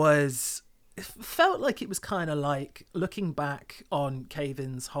 It felt like it was kind of like looking back on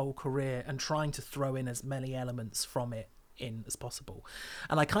Cave-In's whole career and trying to throw in as many elements from it in as possible.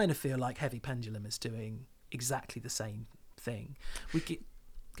 And I kind of feel like Heavy Pendulum is doing exactly the same thing.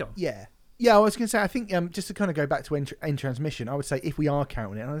 Go on. Yeah, I was going to say, I think just to kind of go back to End Transmission, I would say if we are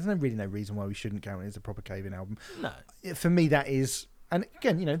counting it, and there's really no reason why we shouldn't count it as a proper Cave-In album. No. For me, that is... And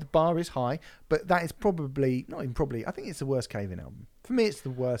again, the bar is high, but that is probably, not even probably, I think it's the worst Cave-In album. For me, it's the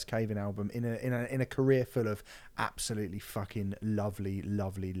worst Cave-In album in a career full of absolutely fucking lovely,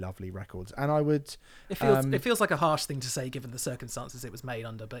 lovely, lovely records. And I would... It feels like a harsh thing to say given the circumstances it was made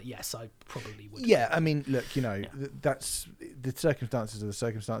under, but yes, I probably would. Yeah, I mean, look, that's... The circumstances are the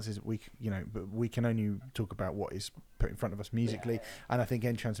circumstances. But we can only talk about what is put in front of us musically. Yeah. And I think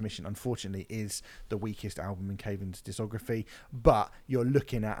End Transmission, unfortunately, is the weakest album in Cave-In's discography. But you're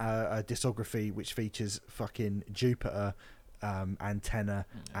looking at a discography which features fucking Jupiter, Antenna,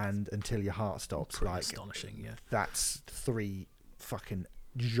 and Until Your Heart Stops. Pretty astonishing, yeah. That's 3 fucking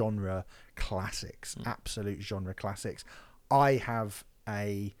genre classics, absolute genre classics. I have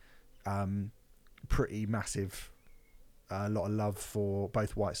a pretty massive lot of love for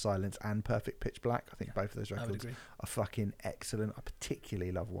both White Silence and Perfect Pitch Black. I think both of those records are fucking excellent. I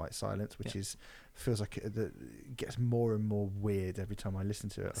particularly love White Silence, which feels like it gets more and more weird every time I listen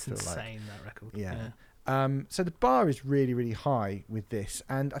to it. It's insane, that record. Yeah. So the bar is really, really high with this.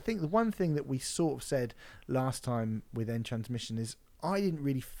 And I think the one thing that we sort of said last time with End Transmission is I didn't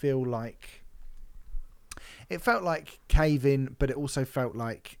really feel like... It felt like Cave-In, but it also felt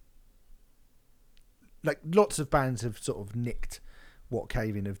like lots of bands have sort of nicked what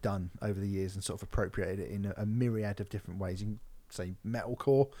Cave-In have done over the years and sort of appropriated it in a myriad of different ways. You can say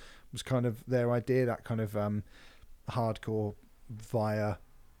metalcore was kind of their idea, that kind of hardcore via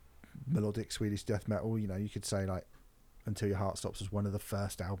melodic Swedish death metal. You know, you could say like Until Your Heart Stops was one of the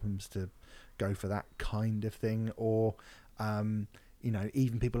first albums to go for that kind of thing, or you know,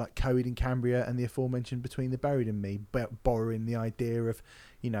 even people like Coheed and Cambria and the aforementioned Between the Buried and Me, borrowing the idea of,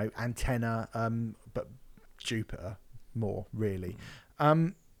 you know, Antenna, but Jupiter more really.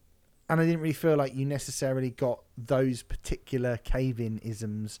 And I didn't really feel like you necessarily got those particular Cave-In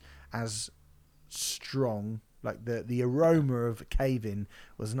isms as strong. Like the aroma of Cave-In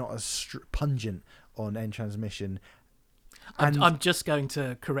was not as pungent on End Transmission. I'm just going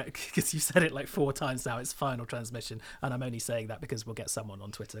to correct, because you said it like 4 times now. It's Final Transmission, and I'm only saying that because we'll get someone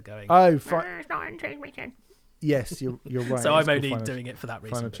on Twitter going, "Oh, it's not End Transmission." Yes, you're right. So I'm only doing it for that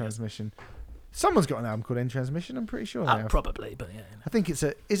reason. Final Transmission. Yes. Someone's got an album called End Transmission. I'm pretty sure. Probably, but yeah. I think it's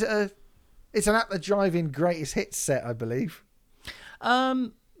an At the Drive-In Greatest Hits set, I believe.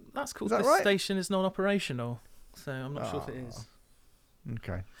 That's cool. That the right? Station is non-operational, so I'm not sure if it is.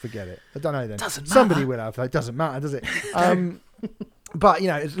 Okay, forget it. I don't know then. Doesn't matter. Somebody will have. It doesn't matter, does it? But, you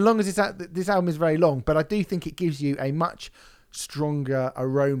know, as long as this album is very long, but I do think it gives you a much stronger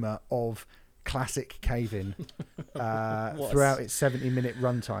aroma of classic Cave-In throughout its 70-minute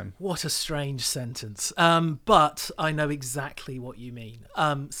runtime. What a strange sentence. But I know exactly what you mean.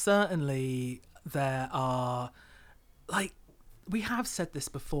 Certainly there are, like, we have said this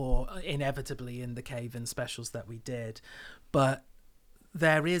before, inevitably in the Cave-In specials that we did, but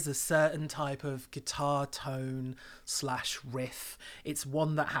there is a certain type of guitar tone / riff. It's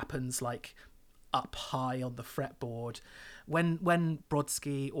one that happens like up high on the fretboard. When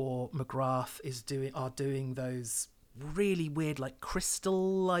Brodsky or McGrath are doing those really weird like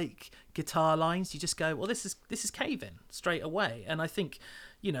crystal like guitar lines, you just go, well, this is Cave-In straight away. And I think,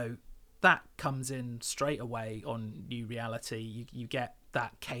 you know, that comes in straight away on New Reality. You get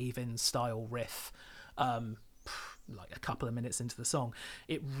that Cave-In style riff. Like a couple of minutes into the song,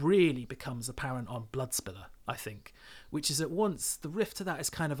 it really becomes apparent on Bloodspiller, I think, which is at once, the riff to that is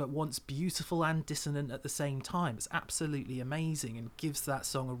kind of at once beautiful and dissonant at the same time. It's absolutely amazing and gives that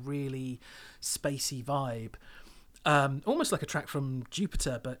song a really spacey vibe, almost like a track from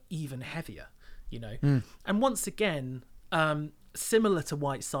Jupiter, but even heavier, you know. And once again, similar to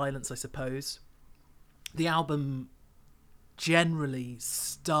White Silence, I suppose, the album generally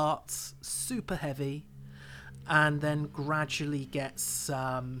starts super heavy and then gradually gets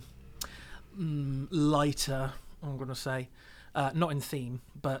lighter, I'm going to say. Not in theme,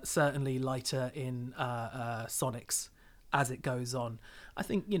 but certainly lighter in sonics as it goes on. I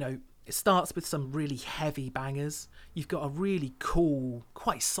think, you know, it starts with some really heavy bangers. You've got a really cool,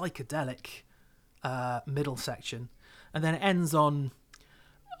 quite psychedelic middle section. And then it ends on,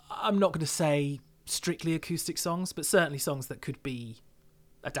 I'm not going to say strictly acoustic songs, but certainly songs that could be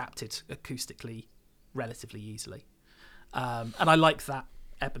adapted acoustically relatively easily. And I like that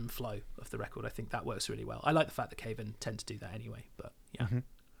ebb and flow of the record. I think that works really well. I like the fact that Cave-In tend to do that anyway, but yeah.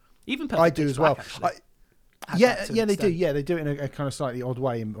 Even Perfect I do Pitch as Black, well. actually. They do. Yeah, they do it in a kind of slightly odd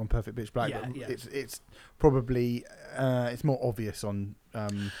way on Perfect Pitch Black. Yeah. It's probably it's more obvious on.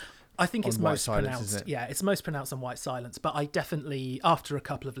 I think it's most Silence, pronounced. isn't it? Yeah, it's most pronounced on White Silence. But I definitely, after a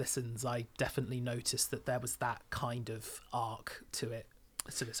couple of listens, I definitely noticed that there was that kind of arc to it,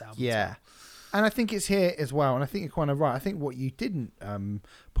 to this album. Yeah. As well. And I think it's here as well, and I think you're kind of right. I think what you didn't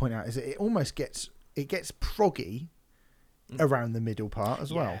point out is that it almost gets proggy around the middle part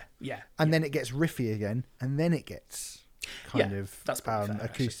as well. Yeah. And then it gets riffy again, and then it gets kind of that's fair,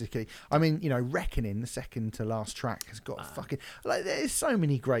 acoustic-y. I mean, you know, Reckoning, the second to last track, has got fucking, like, there's so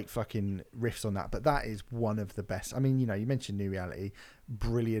many great fucking riffs on that, but that is one of the best. I mean, you know, you mentioned New Reality,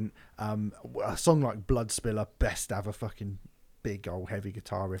 brilliant. A song like Bloodspiller, best to have a fucking big old heavy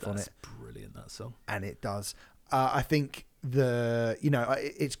guitar riff on it. That's brilliant, that song. And it does. I think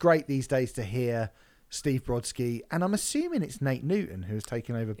it's great these days to hear Steve Brodsky, and I'm assuming it's Nate Newton who has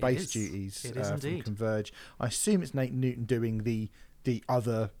taken over bass duties from Converge. I assume it's Nate Newton doing the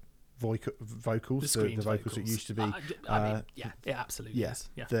other vocals, the vocals that used to be. It absolutely is.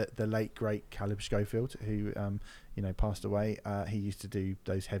 Yeah. The late great Caleb Schofield, who passed away. He used to do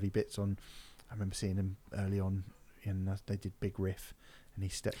those heavy bits on. I remember seeing him early on, and they did Big Riff, and he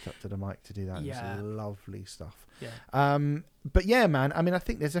stepped up to the mic to do that. Yeah. It was lovely stuff. Yeah. But yeah, man. I mean, I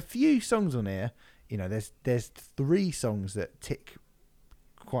think there's a few songs on here. You know, there's 3 songs that tick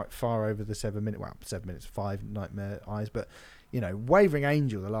quite far over the 7 minute. Well, 7 minutes, 5 Nightmare Eyes. But Wavering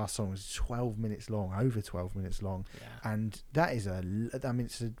Angel, the last song, was 12 minutes long, over 12 minutes long. Yeah. And that is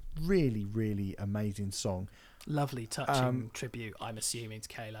it's a really, really amazing song. Lovely, touching tribute, I'm assuming, to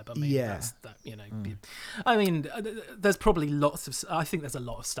Caleb. I mean, Yeah. I mean, there's probably I think there's a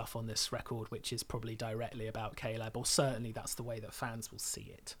lot of stuff on this record which is probably directly about Caleb, or certainly that's the way that fans will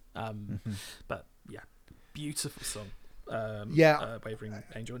see it. But yeah, beautiful song. Wavering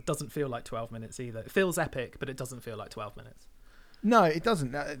Angel. It doesn't feel like 12 minutes either. It feels epic, but it doesn't feel like 12 minutes. No, it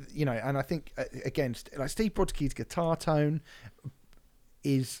doesn't. And I think, again, like Steve Brodsky's guitar tone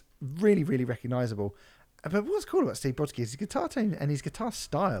is really, really recognisable. But what's cool about Steve Brodsky is his guitar tone and his guitar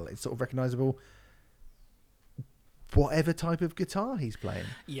style is sort of recognisable whatever type of guitar he's playing.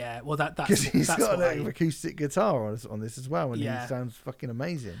 Yeah, well, that's he's that's got an acoustic guitar on this as well, and Yeah. he sounds fucking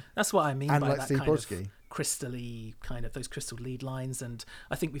amazing. That's what I mean And by like that Steve kind Brodsky. of crystally, kind of those crystal lead lines. And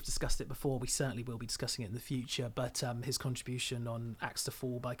I think we've discussed it before. We certainly will be discussing it in the future. But his contribution on Axe to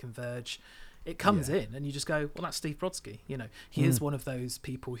Fall by Converge, it comes in and you just go, well, that's Steve Brodsky. He is one of those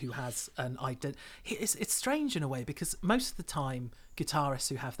people who has an identity. It's strange in a way, because most of the time guitarists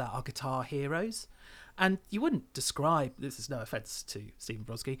who have that are guitar heroes. And you wouldn't describe, this is no offence to Stephen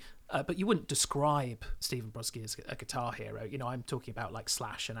Brodsky, but you wouldn't describe Stephen Brodsky as a guitar hero. I'm talking about like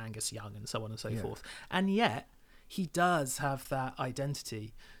Slash and Angus Young and so on and so forth. And yet he does have that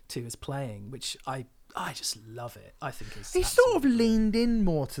identity to his playing, which I just love it. I think he's sort of leaned in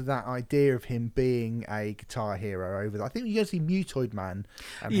more to that idea of him being a guitar hero over. I think you go see Mutoid Man,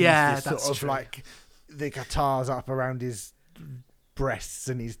 and that's sort of true. like the guitar's up around his breasts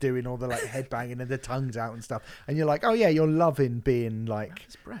and he's doing all the like headbanging and the tongues out and stuff, and you're like, oh yeah, you're loving being like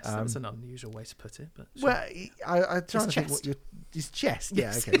his breasts. That's an unusual way to put it, but sure. Well, I'm trying to think what his chest.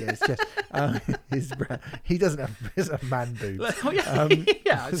 Yes. Yeah, okay, yeah, his chest. He doesn't have man boobs. Oh, yeah.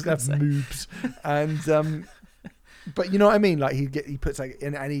 Yeah, he doesn't have moobs, and but you know what I mean. Like he puts like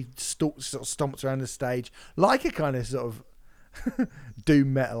and he sort of stomps around the stage like a kind of sort of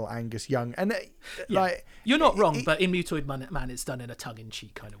doom metal Angus Young, and like you're not wrong, but in Mutoid Man it's done in a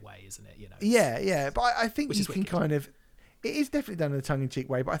tongue-in-cheek kind of way, isn't it? Yeah, but I think which you is can wicked. kind of, it is definitely done in a tongue-in-cheek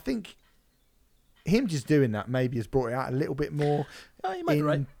way, but I think him just doing that maybe has brought it out a little bit more you might be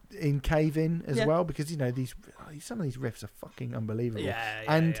right. in Cave In as well, because these some of these riffs are fucking unbelievable.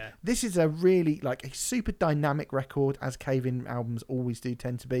 This is a really like a super dynamic record, as Cave In albums always do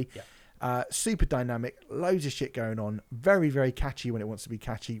tend to be. Super dynamic, loads of shit going on, very, very catchy when it wants to be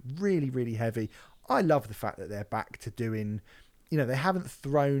catchy, really, really heavy. I love the fact that they're back to doing, they haven't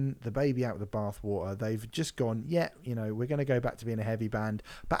thrown the baby out with the bathwater. They've just gone, we're going to go back to being a heavy band,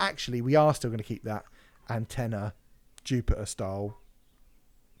 but actually we are still going to keep that Antenna Jupiter style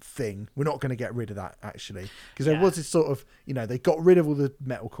thing. We're not going to get rid of that, actually, because there was this sort of, they got rid of all the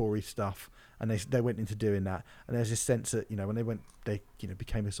metalcore stuff, and they went into doing that, and there's this sense that when they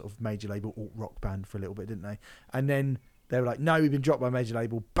became a sort of major label alt rock band for a little bit, didn't they? And then they were like, no, we've been dropped by a major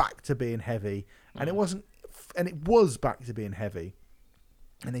label, back to being heavy, and it was back to being heavy,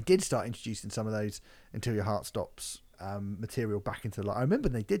 and they did start introducing some of those Until Your Heart Stops material back into the light. I remember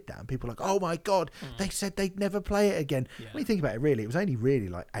they did that, and people were like, oh my god, they said they'd never play it again. When you think about it, really, it was only really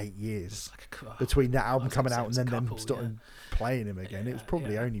like 8 years between that album coming out and then them starting playing them again. It was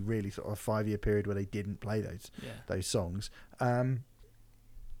probably only really sort of a 5-year period where they didn't play those songs, and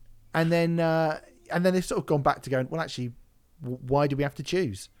then they've sort of gone back to going, well, actually, why do we have to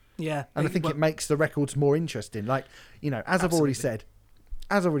choose? And I think it makes the records more interesting. Like, as I've already said,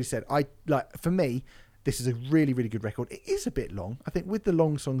 I like, for me, this is a really, really good record. It is a bit long. I think with the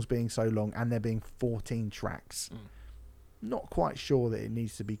long songs being so long and there being 14 tracks, not quite sure that it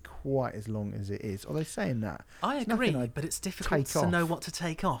needs to be quite as long as it is. Although saying that, I agree, but it's difficult to know what to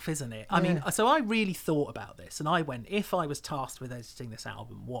take off, isn't it? I mean, so I really thought about this, and I went, if I was tasked with editing this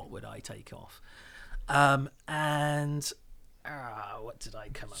album, what would I take off? What did I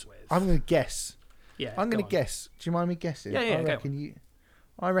come up with? I'm going to guess. Yeah, I'm going to guess. Do you mind me guessing? Yeah,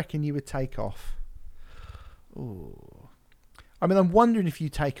 I reckon you would take off. Ooh. I mean, I'm wondering if you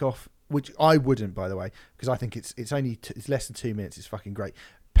take off, which I wouldn't, by the way, because I think it's only it's less than 2 minutes. It's fucking great.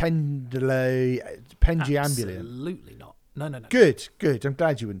 Pengiambulant. Absolutely not. No. Good. I'm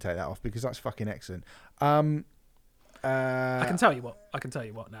glad you wouldn't take that off, because that's fucking excellent. I can tell you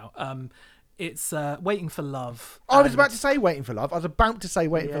what now. It's Waiting for Love. I was about to say Waiting for Love.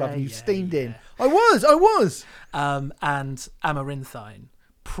 And you steamed in. I was. And Amaranthine,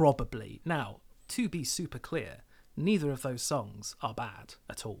 probably. Now, to be super clear, neither of those songs are bad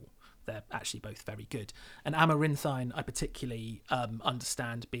at all. They're actually both very good. And Amaranthine, I particularly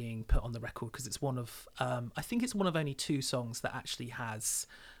understand being put on the record because it's one of, I think it's one of only 2 songs that actually has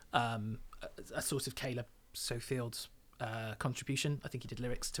a sort of Caleb Sofield's contribution. I think he did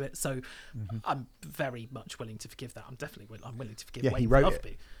lyrics to it, so I'm very much willing to forgive that. I'm willing to forgive Waiting for Love to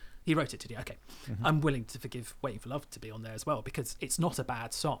be. He wrote it, did he? Okay. I'm willing to forgive Waiting for Love to be on there as well, because it's not a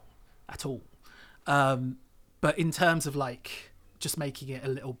bad song at all. But in terms of like just making it a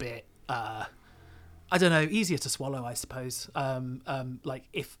little bit, I don't know, easier to swallow, I suppose.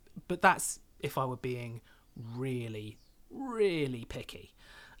 But that's if I were being really, really picky.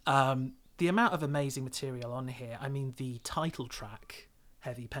 The amount of amazing material on here. I mean, the title track,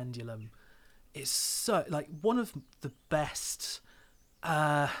 Heavy Pendulum, is so like one of the best.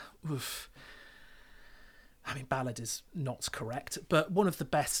 I mean, ballad is not correct, but one of the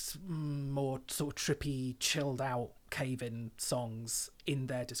best, more sort of trippy, chilled out cave-in songs in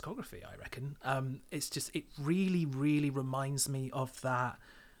their discography, I reckon. It really, really reminds me of that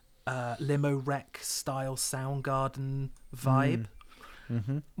limo wreck style Soundgarden vibe.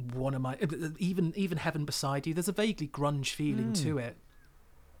 One of my even Heaven Beside You. There's a vaguely grunge feeling to it,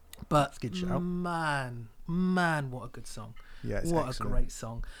 but good shout. Man, what a good song! Yeah, what excellent. A great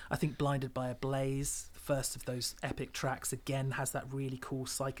song. I think Blinded by a Blaze, the first of those epic tracks, again has that really cool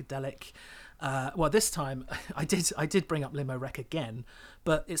psychedelic. Well, this time I did bring up Limo Wreck again,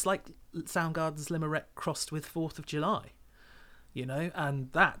 but it's like Soundgarden's Limo Wreck crossed with 4th of July, you know,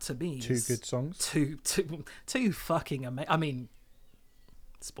 and that to me two good songs, two fucking amazing. I mean,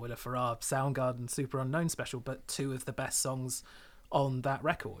 spoiler for our Soundgarden Super Unknown special, but 2 of the best songs on that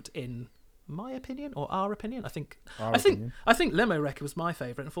record, in my opinion, or our opinion. I think Limo Wreck was my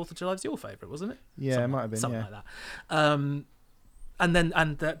favourite, and 4th of July was your favourite, wasn't it? Yeah, it might have been something like that. And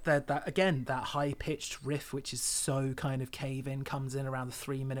that again, that high pitched riff, which is so kind of cave in, comes in around the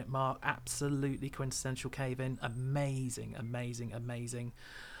 3-minute mark. Absolutely quintessential cave in. Amazing.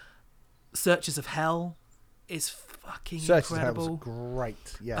 Searches of Hell is fucking Searches incredible. Searches of Hell was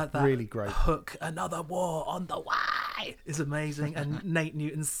great. Yeah, really great. Hook, Another War on the Way is amazing. And Nate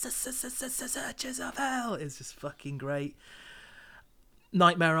Newton's Searches of Hell is just fucking great.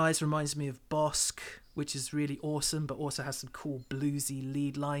 Nightmare Eyes reminds me of Bosk, which is really awesome, but also has some cool bluesy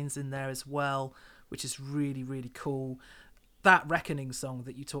lead lines in there as well, which is really, really cool. That Reckoning song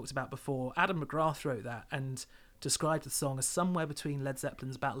that you talked about before, Adam McGrath wrote that and described the song as somewhere between Led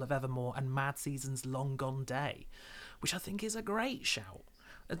Zeppelin's Battle of Evermore and Mad Season's Long Gone Day, which I think is a great shout.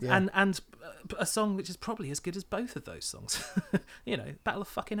 Yeah. And a song which is probably as good as both of those songs. You know, Battle of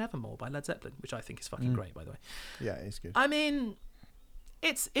fucking Evermore by Led Zeppelin, which I think is fucking great, by the way. Yeah, it's good. I mean,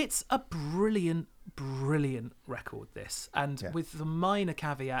 it's a brilliant record, this, and with the minor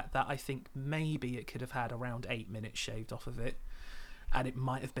caveat that I think maybe it could have had around 8 minutes shaved off of it, and it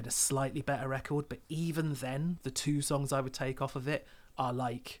might have been a slightly better record. But even then, the 2 songs I would take off of it are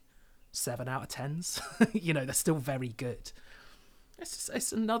like 7 out of 10s. You know, they're still very good.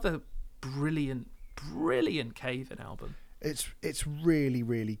 It's another brilliant cave-in album. It's really,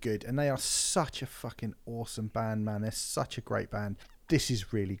 really good, and they are such a fucking awesome band, man. They're such a great band. This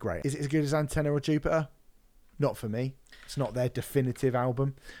is really great. Is it as good as Antenna or Jupiter? Not for me. It's not their definitive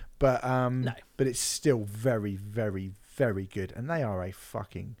album, but no. But it's still very, very, very good, and they are a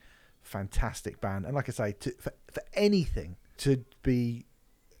fucking fantastic band. And like I say, for anything to be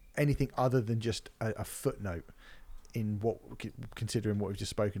anything other than just a footnote in what, considering what we've just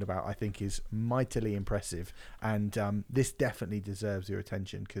spoken about, I think is mightily impressive. And this definitely deserves your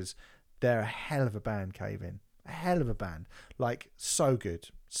attention, because they're a hell of a band, Cave In. A hell of a band. Like, so good,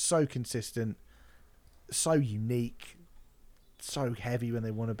 so consistent, so unique, so heavy when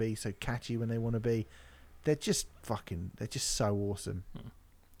they want to be, so catchy when they want to be. They're just so awesome.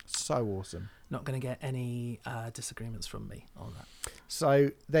 So awesome. Not going to get any disagreements from me on that. So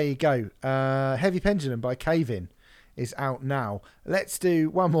there you go. Heavy Pendulum by Cave In is out now. Let's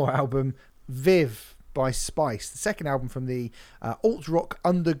do one more album, Viv by Spice, the second album from the alt-rock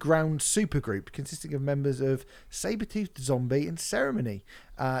underground supergroup consisting of members of Sabertoothed Zombie and Ceremony.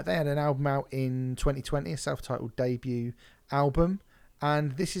 They had an album out in 2020, a self-titled debut album,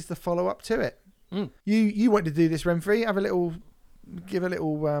 and this is the follow-up to it. You wanted to do this, Renfrey? Give a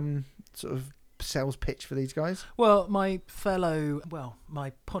little sort of sales pitch for these guys. Well, my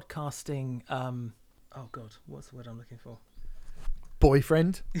podcasting, oh God, what's the word I'm looking for?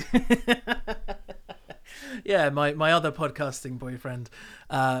 Boyfriend. Yeah, my other podcasting boyfriend,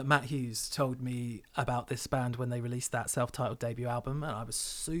 Matt Hughes, told me about this band when they released that self-titled debut album, and I was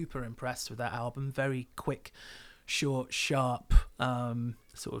super impressed with that album. Very quick, short, sharp,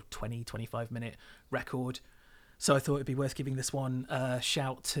 sort of 20-25 minute record. So I thought it'd be worth giving this one a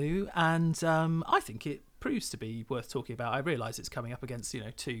shout to, and I think it proves to be worth talking about. I realise it's coming up against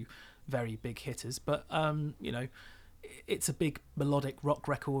 2 very big hitters, but it's a big melodic rock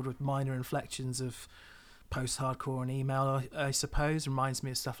record with minor inflections of post-hardcore and email, I suppose. Reminds me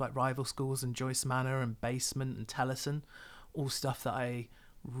of stuff like Rival Schools and Joyce Manor and Basement and Tellison, all stuff that I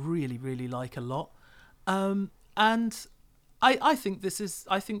really, really like a lot. And I think this is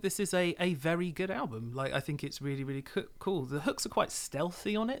a very good album. Like, I think it's really, really cool. The hooks are quite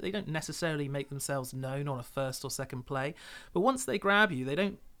stealthy on it. They don't necessarily make themselves known on a first or second play, but once they grab you, they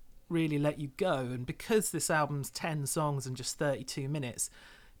don't really let you go. And because this album's 10 songs and just 32 minutes,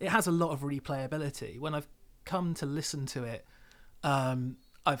 it has a lot of replayability. When I've come to listen to it,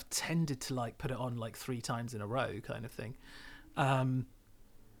 I've tended to like put it on like 3 times in a row, kind of thing.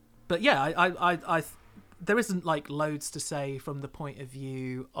 But yeah, I there isn't like loads to say from the point of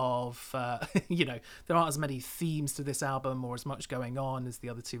view of there aren't as many themes to this album or as much going on as the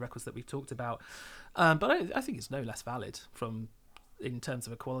other 2 records that we've talked about. But I think it's no less valid in terms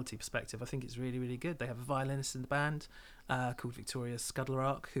of a quality perspective. I think it's really, really good. They have a violinist in the band called Victoria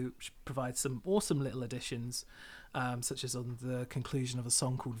Scudlarark, who provides some awesome little additions, such as on the conclusion of a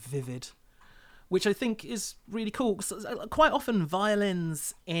song called Vivid, which I think is really cool. Quite often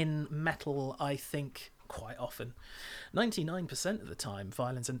violins in metal, I think, quite often, 99% of the time,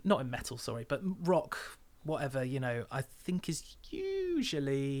 violins, and not in metal, sorry, but rock, whatever, I think is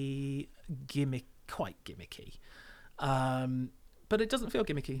usually quite gimmicky. But it doesn't feel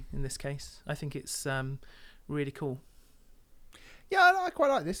gimmicky in this case. I think it's really cool. Yeah, I quite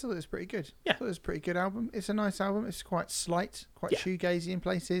like this. I thought it was pretty good. Yeah. I thought it was a pretty good album. It's a nice album. It's quite slight, quite shoegazy in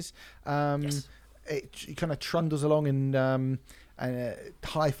places. Yes. It kind of trundles along and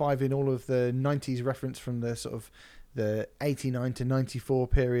high-fiving all of the 90s reference from the sort of the 89 to 94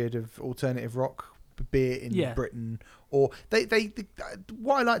 period of alternative rock, be it in Britain or they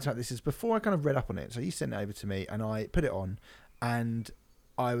what I liked about this is before I kind of read up on it, so you sent it over to me and I put it on and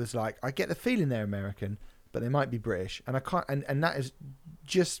I was like, I get the feeling they're American, but they might be British, and I can't, and that is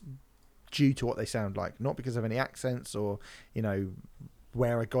just due to what they sound like, not because of any accents or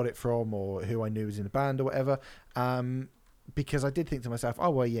where I got it from or who I knew was in the band or whatever. Because I did think to myself, oh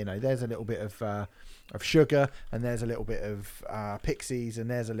well, there's a little bit of Sugar, and there's a little bit of Pixies, and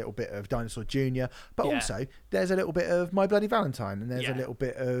there's a little bit of Dinosaur Jr., but also there's a little bit of My Bloody Valentine, and there's a little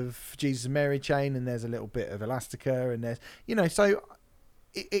bit of Jesus and Mary Chain, and there's a little bit of Elastica, and there's so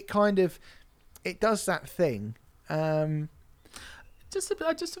it kind of it does that thing. Just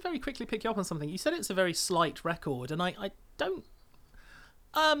to very quickly pick you up on something, you said it's a very slight record, and I don't.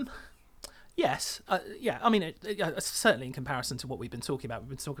 Yes, I mean, certainly in comparison to what we've been talking about, we've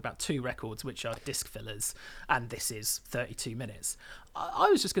been talking about 2 records which are disc fillers, and this is 32 minutes. I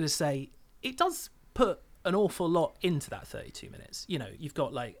was just going to say, it does put an awful lot into that 32 minutes. You've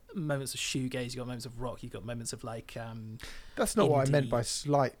got like moments of shoegaze, you've got moments of rock, you've got moments of like that's not indie. what I meant by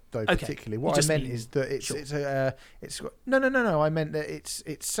slight, though. Okay. Particularly what I meant is that it's no, I meant that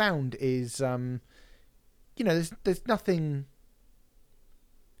its sound is there's nothing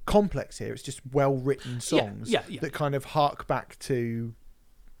complex here. It's just well written songs that kind of hark back to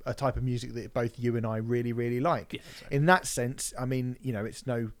a type of music that both you and I really, really like. Exactly. In that sense, I mean, it's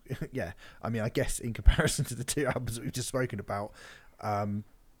no I mean, I guess in comparison to the 2 albums that we've just spoken about,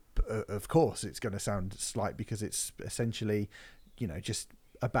 of course it's going to sound slight because it's essentially just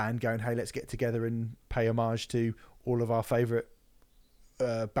a band going, hey, let's get together and pay homage to all of our favorite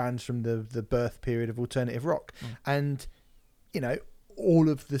bands from the birth period of alternative rock. And all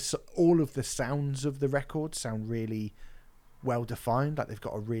of the sounds of the record sound really well defined. Like, they've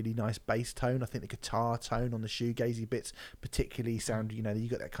got a really nice bass tone. I think the guitar tone on the shoegazy bits particularly sound, you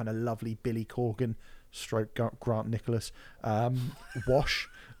got that kind of lovely Billy Corgan stroke Grant Nicholas wash.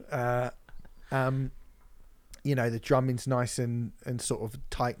 The drumming's nice and sort of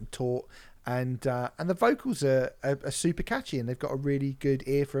tight and taut, and the vocals are super catchy, and they've got a really good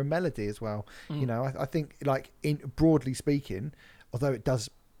ear for a melody as well. I think, like, broadly speaking, although it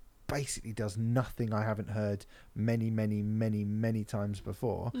basically does nothing I haven't heard many, many, many, many times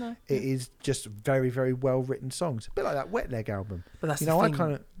before. No. It is just very, very well written songs. A bit like that Wet Leg album. But that's the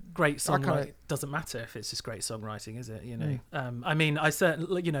thing. Great songwriting doesn't matter if it's just great songwriting, is it? I mean, I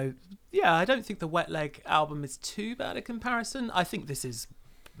certainly, I don't think the Wet Leg album is too bad a comparison. I think this is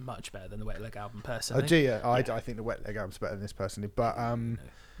much better than the Wet Leg album, personally. Oh, do you? I think the Wet Leg album's better than this, personally. But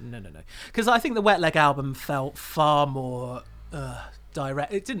no. Because I think the Wet Leg album felt far more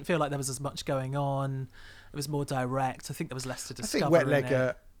direct. It didn't feel like there was as much going on. It was more direct. I think there was less to discover.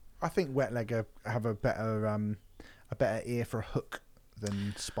 I think Wet Leg have a better ear for a hook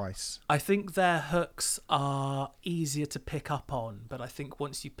than Spice. I think their hooks are easier to pick up on, but I think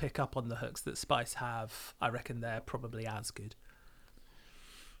once you pick up on the hooks that Spice have, I reckon they're probably as good.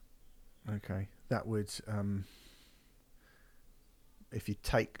 Okay, that would if you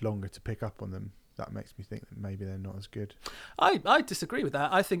take longer to pick up on them, that makes me think that maybe they're not as good. I disagree with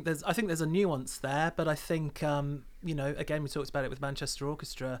that. I think there's a nuance there, but I think again, we talked about it with Manchester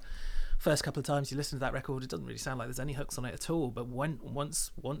Orchestra. First couple of times you listen to that record, it doesn't really sound like there's any hooks on it at all. But once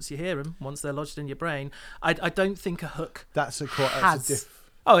you hear them, once they're lodged in your brain, I don't think a hook.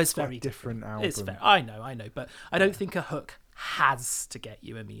 It's very different album. It's fair. I know, but I don't think a hook has to get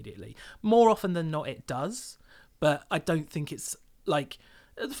you immediately. More often than not, it does, but I don't think it's like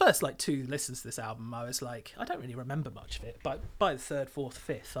the first like 2 listens to this album. I was like, I don't really remember much of it, but by the 3rd, 4th,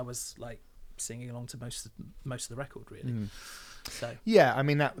 5th, I was like singing along to most of the record, really. So yeah, I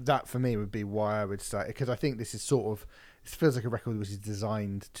mean that for me would be why I would say, because I think this is sort of, it feels like a record which is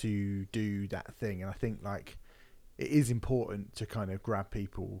designed to do that thing, and I think like it is important to kind of grab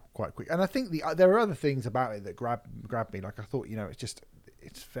people quite quick. And I think there are other things about it that grab me. Like I thought,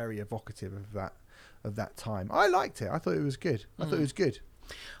 it's very evocative of that time. I liked it. I thought it was good. I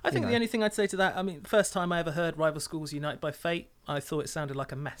think the only thing I'd say to that, I mean, first time I ever heard Rival Schools United by Fate, I thought it sounded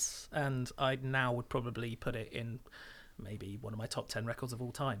like a mess, and I now would probably put it in maybe one of my top 10 records of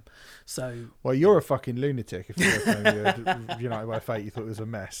all time. So, well, you're a fucking lunatic if the first time you heard United by Fate you thought it was a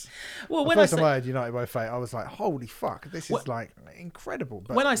mess. Well, the first time I heard United by Fate, I was like, holy fuck, this is like incredible.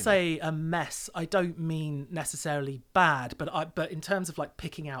 But, when I say a mess, I don't mean necessarily bad, but in terms of like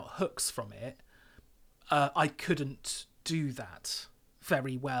picking out hooks from it, I couldn't do that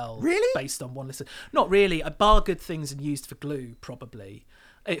very well. Really? Based on one listen. Not really. Bar Good Things and Used for Glue, probably.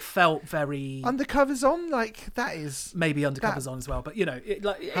 It felt very... Undercovers On? Like, that is... Maybe Undercovers On as well, but, yes,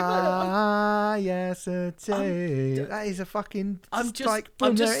 a day. That is a fucking... I'm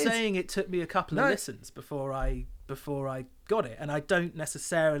just saying it took me a couple of listens before I got it, and I don't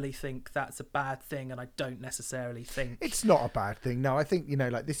necessarily think that's a bad thing, and I don't necessarily think... It's not a bad thing, no. I think,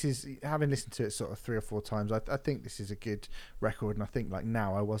 this is... Having listened to it sort of 3 or 4 times, I think this is a good record, and I think, like,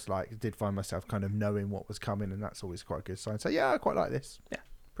 now I did find myself kind of knowing what was coming, and that's always quite a good sign. So, yeah, I quite like this. Yeah.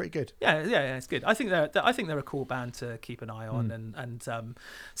 Pretty good. Yeah, it's good. I think they're a cool band to keep an eye on, and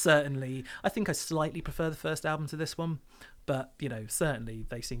certainly I think I slightly prefer the first album to this one, but certainly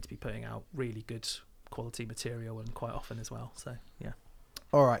they seem to be putting out really good quality material and quite often as well. So yeah.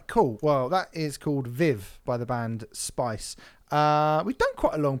 All right, cool. Well, that is called Viv by the band Spice. We've done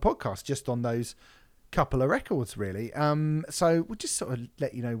quite a long podcast just on those couple of records, really. So we'll just sort of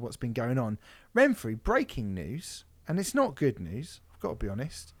let you know what's been going on. Renfrew, breaking news, and it's not good news. Got to be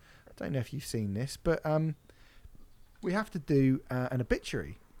honest. I don't know if you've seen this, but we have to do an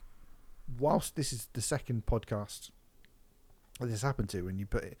obituary. Whilst this is the second podcast that this happened to, when you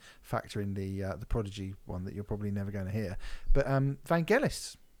factor in the Prodigy one that you're probably never going to hear, but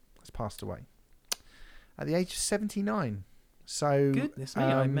Vangelis has passed away at the age of 79. So goodness me,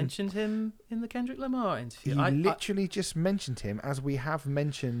 I mentioned him in the Kendrick Lamar interview. You literally just mentioned him, as we have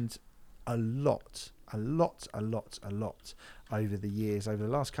mentioned a lot over the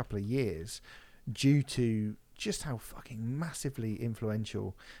last couple of years, due to just how fucking massively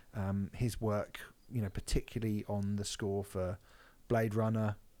influential his work, particularly on the score for Blade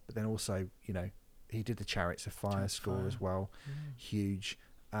Runner, but then also, he did the Chariots of Fire score as well. Huge.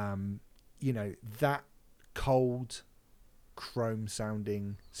 That cold, chrome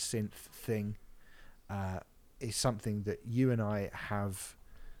sounding synth thing is something that you and I have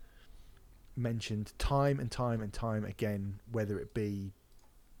mentioned time and time again, whether it be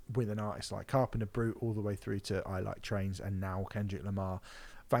with an artist like Carpenter Brute all the way through to I Like Trains and now Kendrick Lamar.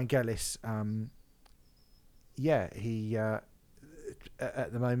 Vangelis, he at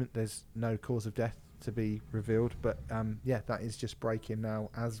the moment there's no cause of death to be revealed, but that is just breaking now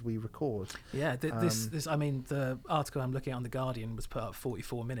as we record. Yeah, this I mean, the article I'm looking at on The Guardian was put up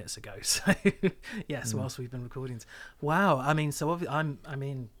 44 minutes ago, so yes, whilst we've been recording. Wow, I mean, so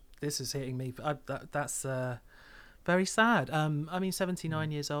this is hitting me. That's very sad.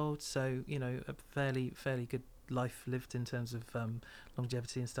 79 years old, so a fairly good life lived in terms of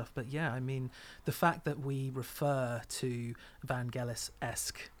longevity and stuff. But yeah, I mean, the fact that we refer to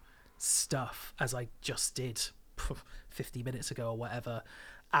Vangelis-esque stuff, as I just did 50 minutes ago or whatever,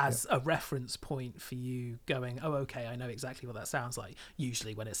 as a reference point for you going, oh, okay, I know exactly what that sounds like.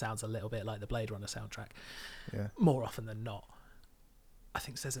 Usually when it sounds a little bit like the Blade Runner soundtrack. Yeah. More often than not. I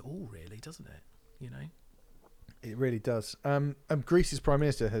think says it all, really, doesn't it? It really does. Greece's Prime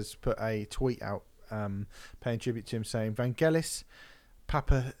Minister has put a tweet out paying tribute to him, saying, Vangelis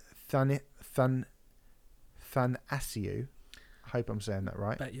Papathanassiou, I hope I'm saying that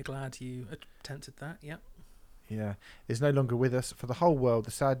right. Bet you're glad you attempted that, yep. Yeah, is no longer with us. For the whole world,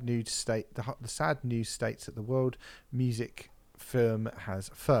 the sad news states that the world music firm has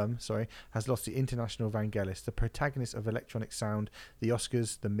lost the international Vangelis, the protagonist of electronic sound, the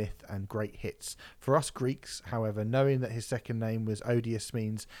Oscars, the myth, and great hits. For us Greeks, however, knowing that his second name was odious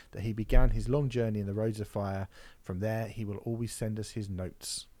means that he began his long journey in the roads of fire. From there, he will always send us his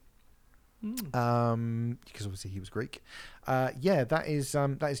notes. Because obviously he was Greek. That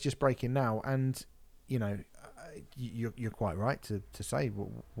is just breaking now, and you're quite right to say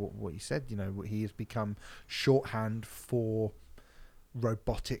what you said. He has become shorthand for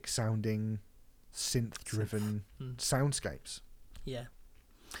robotic sounding, synth driven soundscapes. Yeah.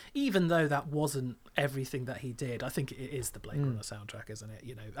 Even though that wasn't everything that he did, I think it is the Blade Runner soundtrack, isn't it?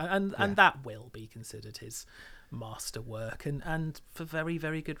 And that will be considered his masterwork, and for very,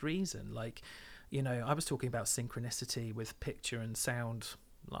 very good reason. Like, I was talking about synchronicity with picture and sound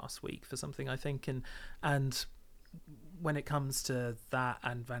last week for something, I think, and when it comes to that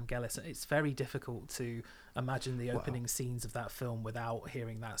and Vangelis, it's very difficult to imagine the opening scenes of that film without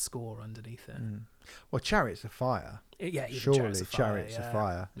hearing that score underneath it. Well, Chariots of Fire. Surely Chariots of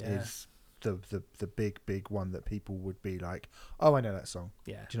Fire is the big one that people would be like, oh, I know that song.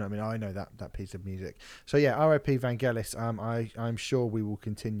 Yeah. Do you know what I mean? I know that piece of music. So yeah, R.I.P. Vangelis. I'm sure we will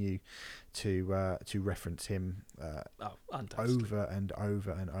continue to reference him over and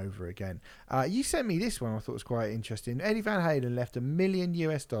over and over again. You sent me this one. I thought was quite interesting. Eddie Van Halen left $1 million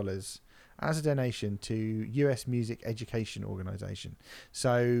as a donation to US Music Education Organization.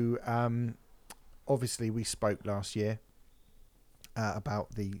 So obviously we spoke last year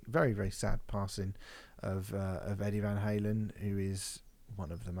about the very, very sad passing of Eddie Van Halen, who is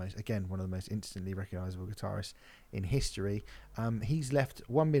one of the most instantly recognizable guitarists in history. He's left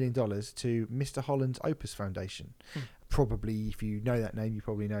 $1 million to Mr. Holland's Opus Foundation. Probably, if you know that name, you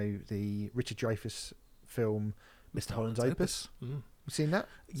probably know the Richard Dreyfuss film Mr. Holland's Opus. You seen that?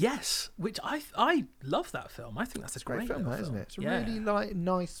 Yes, which I love that film. I think that's a great film, isn't it? It's a really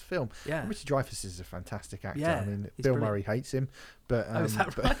nice film. Yeah, Richard Dreyfuss is a fantastic actor. Yeah, I mean, Bill Murray hates him, but is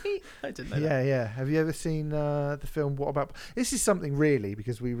that right? I didn't know. Yeah. Have you ever seen the film? What About? This is something really,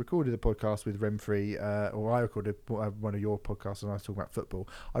 because we recorded a podcast with Renfrey, or I recorded one of your podcasts, and I was talking about football.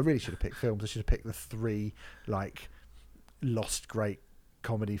 I really should have picked films. I should have picked the 3 lost great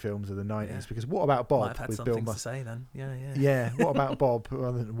comedy films of the 90s, because What About Bob? Might have had with something Bill Murray to say then. Yeah. What About Bob?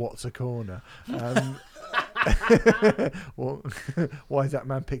 Rather than What's a Corner? Why is that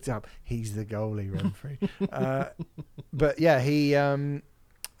man picked up? He's the goalie, Renfrey. But yeah, he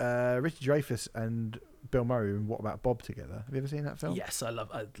Richard Dreyfuss and Bill Murray in What About Bob together. Have you ever seen that film? Yes, I love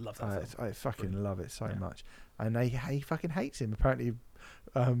that film. I fucking love it so much, and he fucking hates him. Apparently,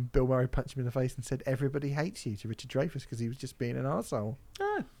 Bill Murray punched him in the face and said, "Everybody hates you," to Richard Dreyfuss because he was just being an arsehole.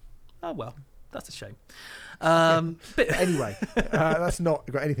 Oh well, that's a shame. But anyway, that's not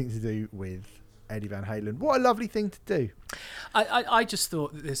got anything to do with Eddie Van Halen. What a lovely thing to do. I just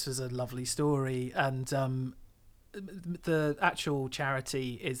thought that this was a lovely story, and the actual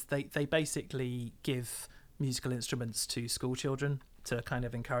charity is they basically give musical instruments to school children to kind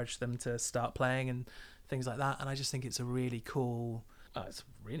of encourage them to start playing and things like that. And I just think it's a really cool. It's a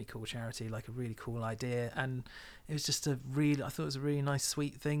really cool charity, like a really cool idea, and it was just I thought it was a really nice,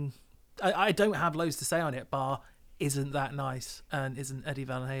 sweet thing. I don't have loads to say on it, bar isn't that nice, and isn't Eddie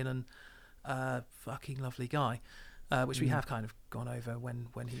Van Halen a fucking lovely guy, which we have kind of gone over when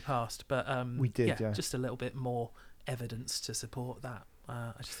he passed, but we did, just a little bit more evidence to support that.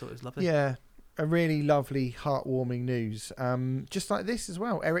 I just thought it was lovely. Yeah, a really lovely, heartwarming news. Just like this as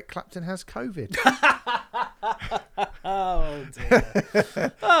well, Eric Clapton has COVID. Oh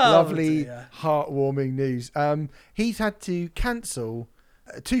dear. Lovely, heartwarming news. He's had to cancel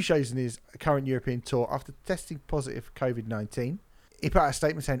 2 shows in his current European tour after testing positive for COVID-19. He put out a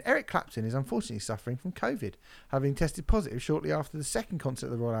statement saying Eric Clapton is unfortunately suffering from COVID, having tested positive shortly after the second concert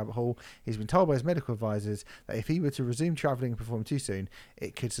at the Royal Albert Hall. He's been told by his medical advisors that if he were to resume travelling and perform too soon,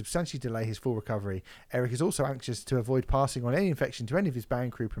 it could substantially delay his full recovery. Eric is also anxious to avoid passing on any infection to any of his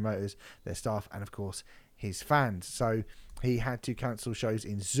band, crew, promoters, their staff, and of course his fans. So he had to cancel shows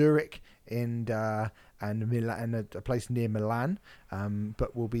in Zurich and Milan, and a place near Milan,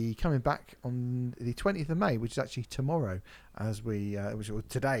 but will be coming back on the 20th of May, which is actually tomorrow, as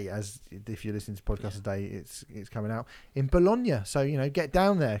today, as if you're listening to the podcast today, it's coming out in Bologna. So get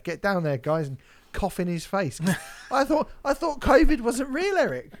down there, guys, and cough in his face. I thought COVID wasn't real,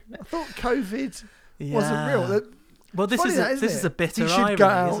 Eric. I thought COVID wasn't real. Well, this is a bitter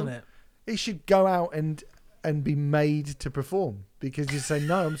irony, isn't it? He should go out and be made to perform, because you say,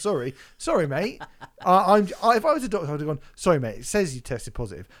 no, I'm sorry, mate. If I was a doctor, I would have gone, sorry, mate, it says you tested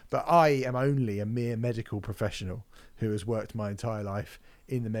positive, but I am only a mere medical professional who has worked my entire life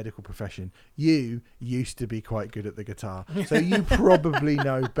in the medical profession. You used to be quite good at the guitar, so you probably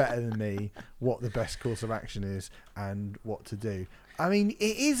know better than me what the best course of action is and what to do. I mean,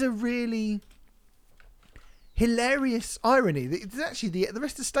 it is a really hilarious irony. It's actually the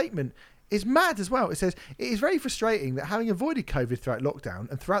rest of the statement is mad as well. It says, it is very frustrating that having avoided COVID throughout lockdown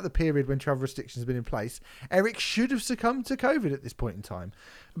and throughout the period when travel restrictions have been in place, Eric should have succumbed to COVID at this point in time.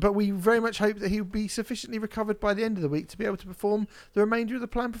 But we very much hope that he will be sufficiently recovered by the end of the week to be able to perform the remainder of the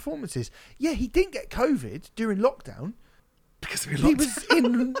planned performances. Yeah, he didn't get COVID during lockdown. Because he was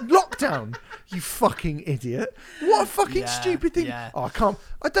in lockdown. You fucking idiot! What a fucking stupid thing! Yeah. Oh,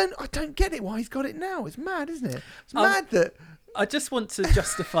 I don't get it. Why he's got it now? It's mad, isn't it? It's mad that. I just want to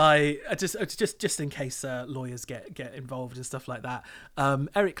justify, just in case lawyers get involved and stuff like that.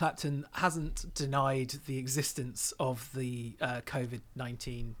 Eric Clapton hasn't denied the existence of the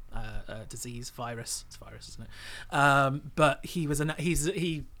COVID-19 disease virus. It's a virus, isn't it? But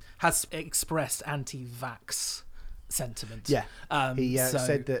he has expressed anti-vax sentiment. Yeah, he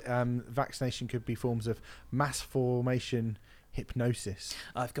said that vaccination could be forms of mass formation hypnosis.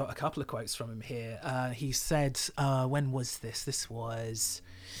 I've got a couple of quotes from him here. He said, when was this? This was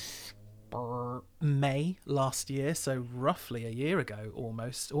May last year, so roughly a year ago,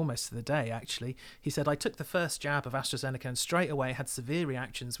 almost to the day, actually. He said, I took the first jab of AstraZeneca and straight away had severe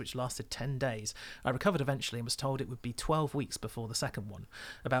reactions which lasted 10 days. I recovered eventually and was told it would be 12 weeks before the second one.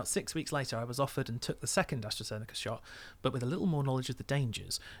 About 6 weeks later, I was offered and took the second AstraZeneca shot, but with a little more knowledge of the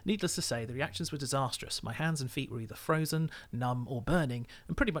dangers. Needless to say, the reactions were disastrous. My hands and feet were either frozen, numb or burning,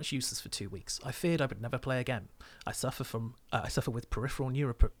 and pretty much useless for 2 weeks. I feared I would never play again. I suffer with peripheral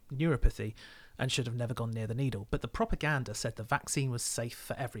neuropathy and should have never gone near the needle. But the propaganda said the vaccine was safe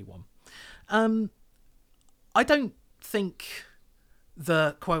for everyone. I don't think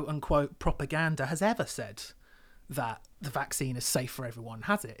the quote-unquote propaganda has ever said that the vaccine is safe for everyone,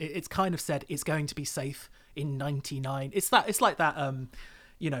 has it? It's kind of said it's going to be safe in 99. It's like that,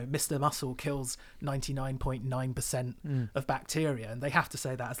 Mr. Muscle kills 99.9% of bacteria, and they have to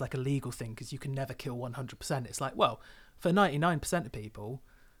say that as like a legal thing because you can never kill 100%. It's like, well, for 99% of people,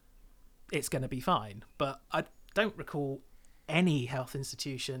 it's going to be fine. But I don't recall any health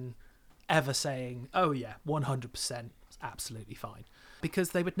institution ever saying, oh yeah, 100% is absolutely fine.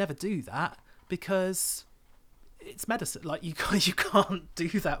 Because they would never do that because it's medicine. Like you can't do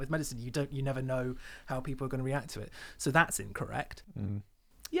that with medicine. You never know how people are going to react to it. So that's incorrect.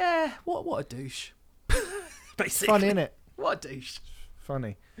 Yeah, what a douche. Basically. Funny, isn't it? What a douche.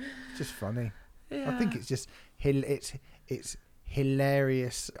 Funny. Just funny. Yeah. I think it's just it's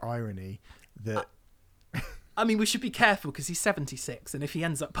hilarious irony that I mean, we should be careful because he's 76, and if he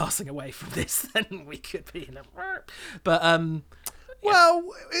ends up passing away from this, then we could be in a... But well,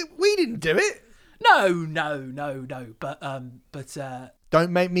 we didn't do it. No. But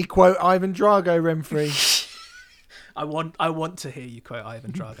don't make me quote Ivan Drago, Renfrey. I want to hear you quote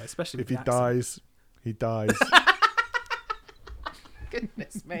Ivan Drago, especially if he dies, he dies.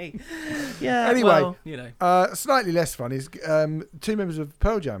 Goodness me. Yeah. Anyway, well, slightly less fun is two members of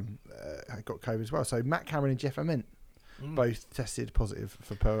Pearl Jam got COVID as well. So Matt Cameron and Jeff Ament both tested positive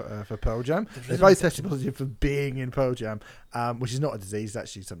for Pearl Jam. They both tested positive for being in Pearl Jam, which is not a disease, it's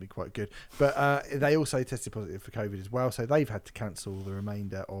actually something quite good. But they also tested positive for COVID as well, so they've had to cancel the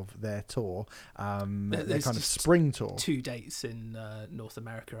remainder of their tour, their kind of spring tour. 2 dates in North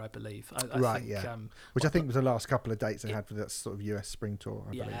America, I believe. I right, think, yeah. Which I think was the last couple of dates they had for that sort of US spring tour,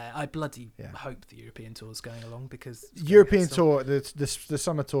 I believe. I bloody hope the European tour is going along because... European tour, the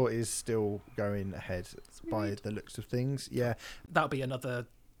summer tour is still going ahead by the looks of things. Yeah, that'll be another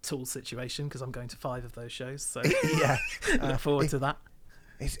Tool situation because I'm going to 5 of those shows. So yeah, look forward to that.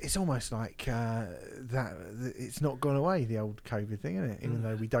 It's almost like that. It's not gone away, the old COVID thing, isn't it? Even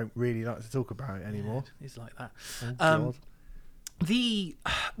though we don't really like to talk about it anymore. Yeah, it's like that. Oh, the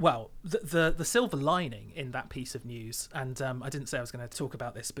silver lining in that piece of news, and I didn't say I was going to talk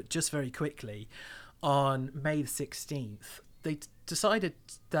about this, but just very quickly, on May the 16th. They decided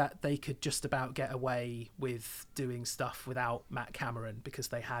that they could just about get away with doing stuff without Matt Cameron because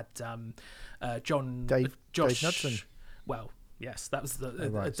they had Josh Knudsen. Well, yes, that was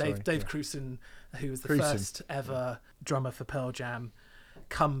the right, Dave Crewson, who was the first ever drummer for Pearl Jam,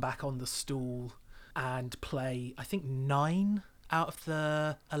 come back on the stool and play, I think, 9 out of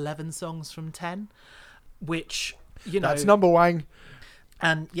the 11 songs from 10, which, that's number one.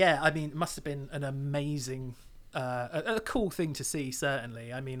 And yeah, I mean, it must have been an amazing... a cool thing to see,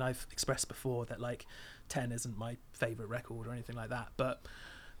 certainly. I mean, I've expressed before that like 10 isn't my favourite record or anything like that, but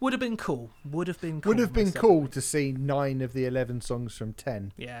would have been cool. Would have been cool to see 9 of the 11 songs from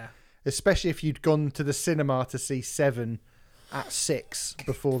 10. Yeah. Especially if you'd gone to the cinema to see 7 at 6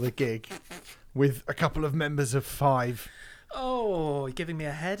 before the gig with a couple of members of 5. Oh, you're giving me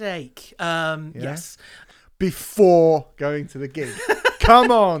a headache. Yes. Before going to the gig.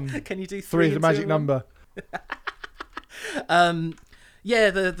 Come on. Can you do 3? 3 is the magic number.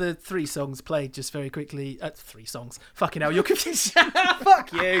 Yeah, the 3 songs played just very quickly. 3 songs. Fucking hell, you're confused.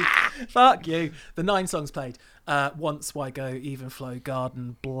 Fuck you. Fuck you. The 9 songs played. Once, Why Go, Even Flow,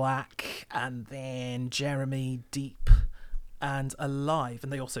 Garden, Black, and then Jeremy, Deep, and Alive.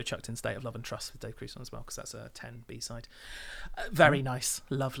 And they also chucked in State of Love and Trust with Dave Cruz on as well, because that's a 10 B-side. Very nice.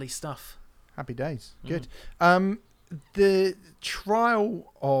 Lovely stuff. Happy days. Good. The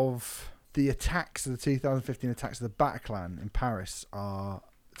trial of the attacks, the 2015 attacks of the Bataclan in Paris are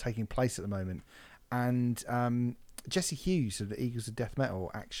taking place at the moment. And Jesse Hughes of the Eagles of Death Metal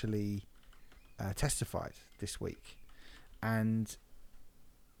actually testified this week. And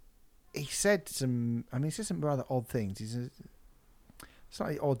he said some rather odd things. He's a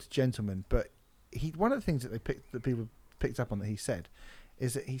slightly odd gentleman, but one of the things that people picked up on that he said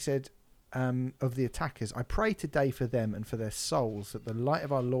is that he said, of the attackers, I pray today for them and for their souls that the light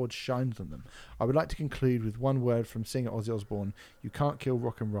of our Lord shines on them. I would like to conclude with one word from singer Ozzy Osbourne: you can't kill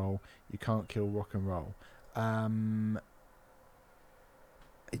rock and roll, you can't kill rock and roll. I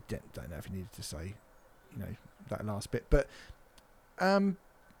don't know if he needed to say, that last bit, but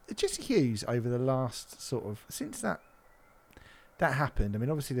Jesse Hughes, over the last sort of, since that happened, I mean,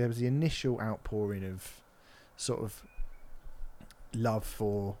 obviously there was the initial outpouring of sort of love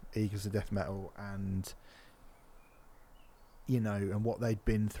for Eagles of Death Metal and and what they'd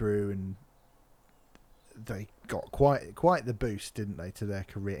been through, and they got quite the boost, didn't they, to their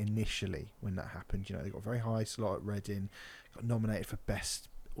career initially when that happened. They got a very high slot at Reading, got nominated for Best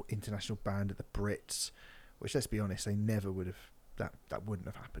International Band at the Brits, which, let's be honest, they never would have, that wouldn't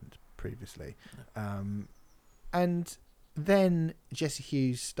have happened previously. And then Jesse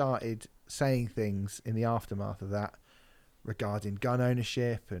Hughes started saying things in the aftermath of that regarding gun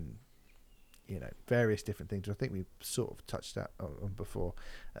ownership and various different things. I think we sort of touched that on before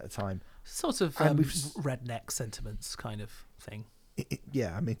at the time. Sort of redneck sentiments kind of thing.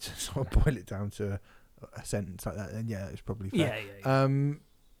 Yeah, I mean, to sort of boil it down to a sentence like that, then yeah, it's probably fair. Yeah.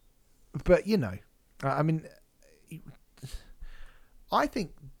 But I mean, I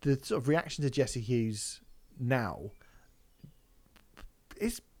think the sort of reaction to Jesse Hughes now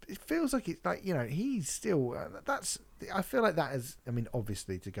it feels like it's like, he's still I feel like that is, I mean,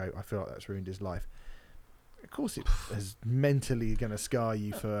 obviously to go, I feel like that's ruined his life. Of course it is mentally going to scar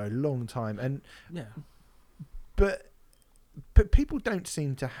you for a long time. And yeah, but people don't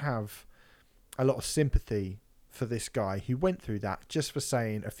seem to have a lot of sympathy for this guy who went through that just for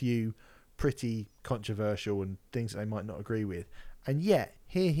saying a few pretty controversial and things that they might not agree with. And yet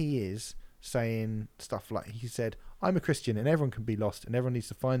here he is saying stuff like, he said, I'm a Christian and everyone can be lost and everyone needs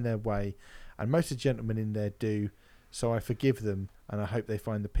to find their way, and most of the gentlemen in there do, so I forgive them and I hope they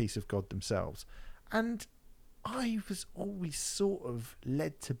find the peace of God themselves. And I was always sort of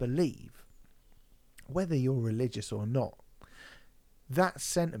led to believe, whether you're religious or not, that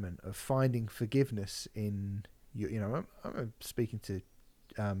sentiment of finding forgiveness in you. I'm speaking to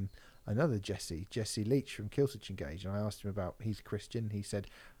another Jesse Leach from Killswitch Engage, and I asked him about, he's a Christian. He said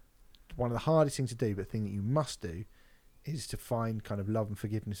one of the hardest things to do, but the thing that you must do, is to find kind of love and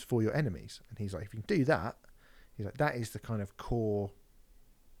forgiveness for your enemies. And he's like, if you can do that, he's like, that is the kind of core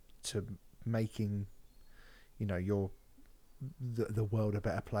to making, the world a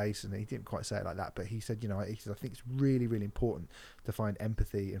better place. And he didn't quite say it like that, but he said, I think it's really, really important to find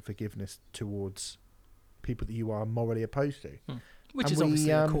empathy and forgiveness towards people that you are morally opposed to. Which is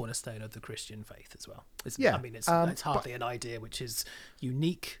obviously a cornerstone of the Christian faith as well. I mean, it's hardly an idea which is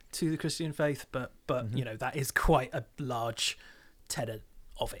unique to the Christian faith, but that is quite a large tenet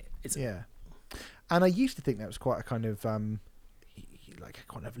of it, isn't it? Yeah. And I used to think that was quite a kind of like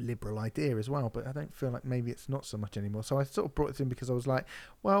a kind of liberal idea as well, but I don't feel like maybe it's not so much anymore. So I sort of brought it in because I was like,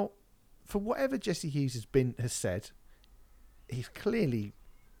 well, for whatever Jesse Hughes has said, he's clearly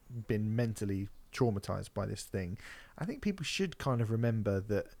been mentally traumatized by this thing. I think people should kind of remember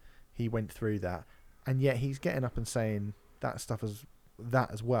that he went through that, and yet he's getting up and saying that stuff as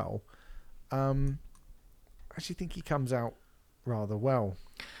well. I actually think he comes out rather well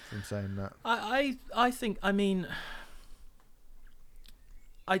from saying that. I think, I mean,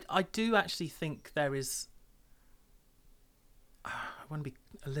 I do actually think there is, I want to be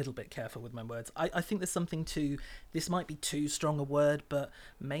a little bit careful with my words. I think there's something to, this might be too strong a word, but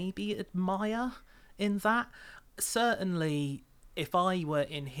maybe admire in that. Certainly, if I were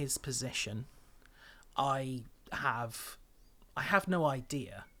in his position, I have no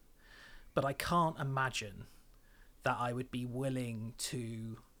idea, but I can't imagine that I would be willing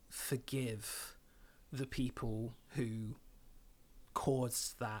to forgive the people who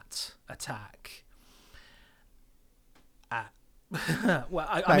caused that attack. Well,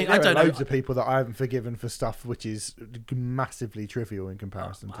 I mean, I don't know. Loads of people that I haven't forgiven for stuff which is massively trivial in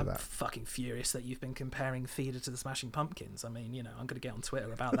comparison to I'm that. Fucking furious that you've been comparing Feeder to the Smashing Pumpkins. I mean, you know, I'm going to get on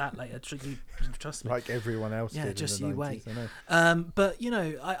Twitter about that later. You trust me. Like everyone else did. Just in the you 90s, wait. I know. But you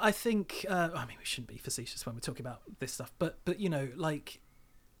know, I think. I mean, we shouldn't be facetious when we're talking about this stuff. But you know, like,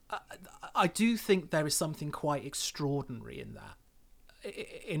 I do think there is something quite extraordinary in that.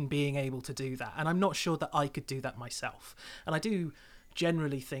 In being able to do that, and I'm not sure that I could do that myself. And I do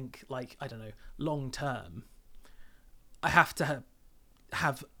generally think, like, I don't know, long term, I have to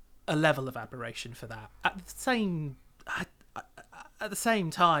have a level of admiration for that. At the same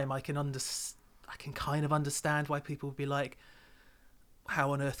time, I can kind of understand why people would be like,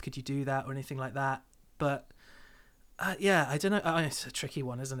 how on earth could you do that, or anything like that. But yeah, I don't know. It's a tricky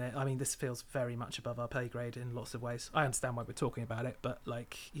one, isn't it? I mean, this feels very much above our pay grade in lots of ways. I understand why we're talking about it, but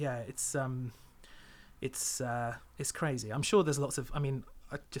like, yeah, it's crazy. I'm sure there's lots of. I mean,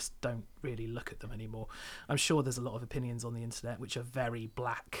 I just don't really look at them anymore. I'm sure there's a lot of opinions on the internet which are very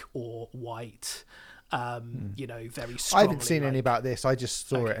black or white. You know, very strongly. I haven't seen any about this. I just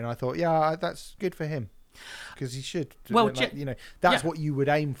saw it and I thought, yeah, that's good for him. Because he should. Well, like, you know, that's what you would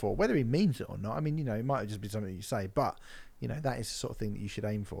aim for, whether he means it or not. I mean, you know, it might just be something you say, but you know, that is the sort of thing that you should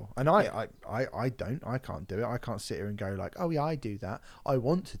aim for. And I can't do it. I can't sit here and go like, oh yeah, I do that. I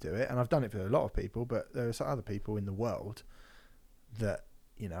want to do it, and I've done it for a lot of people, but there are some other people in the world that,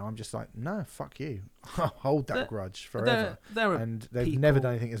 you know, I'm just like, no, fuck you. I'll hold that grudge forever. And they've never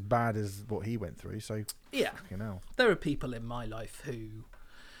done anything as bad as what he went through. So yeah, you know, there are people in my life who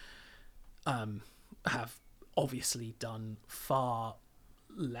have obviously done far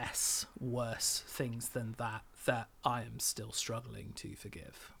less worse things than that I am still struggling to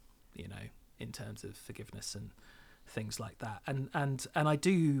forgive, you know, in terms of forgiveness and things like that. And I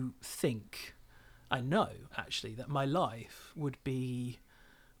do think, I know actually, that my life would be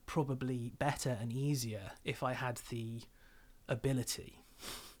probably better and easier if I had the ability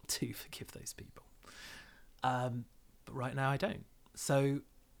to forgive those people. But right now I don't. So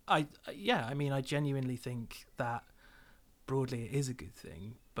I mean, I genuinely think that broadly it is a good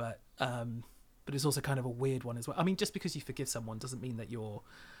thing, but it's also kind of a weird one as well. I mean, just because you forgive someone doesn't mean that you're,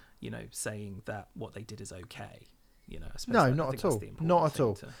 you know, saying that what they did is okay. You know, no, not at all. Not at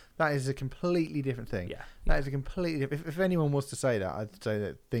all. That is a completely different thing. Yeah, that is a completely different. If anyone was to say that, I'd say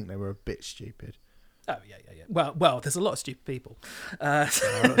that think they were a bit stupid. Oh yeah. Well, there's a lot of stupid people. A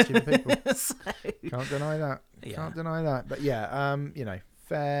lot of stupid people. So, can't deny that. Yeah. Can't deny that. But yeah, you know,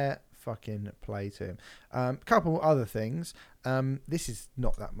 fair fucking play to him. Couple other things. This is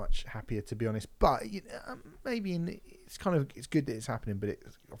not that much happier, to be honest, but you know, maybe it's good that it's happening, but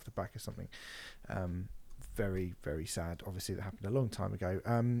it's off the back of something very, very sad, obviously, that happened a long time ago.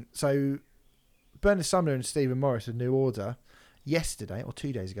 So Bernard Sumner and Stephen Morris of New Order yesterday, or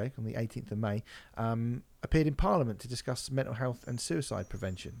 2 days ago, on the 18th of May, appeared in Parliament to discuss mental health and suicide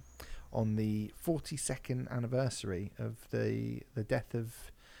prevention on the 42nd anniversary of the death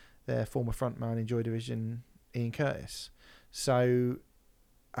of their former frontman in Joy Division, Ian Curtis. So,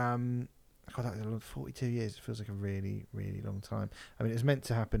 God, that was 42 years. It feels like a really, really long time. I mean, it was meant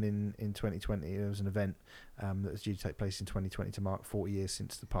to happen in 2020. There was an event that was due to take place in 2020 to mark 40 years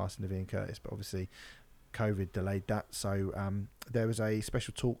since the passing of Ian Curtis, but obviously COVID delayed that. So there was a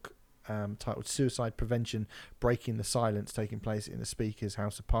special talk titled Suicide Prevention, Breaking the Silence, taking place in the Speaker's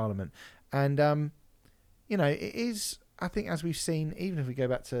House of Parliament. And, you know, it is, I think, as we've seen, even if we go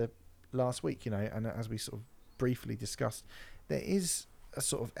back to last week, you know, and as we sort of briefly discussed, there is a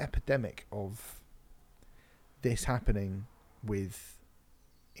sort of epidemic of this happening with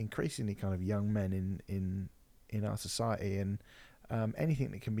increasingly kind of young men in our society, and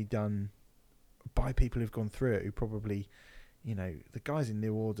anything that can be done by people who've gone through it, who probably, you know, the guys in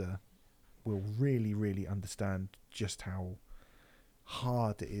New Order will really, really understand just how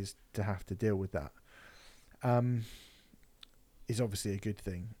hard it is to have to deal with that. Is obviously a good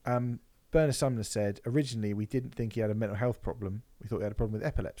thing. Bernard Sumner said, originally we didn't think he had a mental health problem. We thought he had a problem with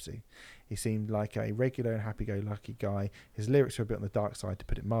epilepsy. He seemed like a regular and happy-go-lucky guy. His lyrics were a bit on the dark side, to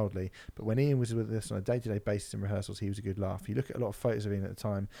put it mildly. But when Ian was with us on a day-to-day basis in rehearsals, he was a good laugh. You look at a lot of photos of Ian at the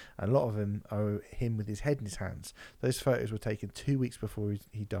time, and a lot of them are him with his head in his hands. Those photos were taken 2 weeks before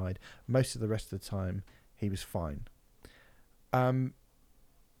he died. Most of the rest of the time, he was fine. And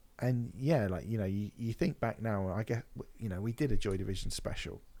yeah, like, you know, you think back now, I guess, you know, we did a Joy Division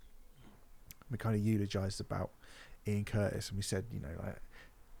special. We kind of eulogised about Ian Curtis, and we said, you know, like,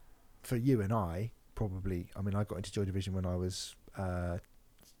 for you and I, probably, I mean, I got into Joy Division when I was a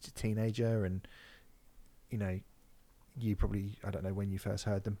teenager, and you know, you probably, I don't know when you first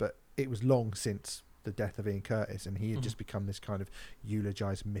heard them, but it was long since the death of Ian Curtis, and he had just become this kind of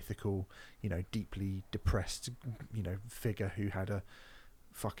eulogized, mythical, you know, deeply depressed, you know, figure who had a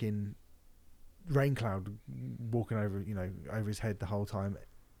fucking rain cloud walking over, you know, over his head the whole time.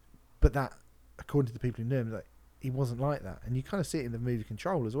 But that, according to the people who knew him, that he wasn't like that, and you kind of see it in the movie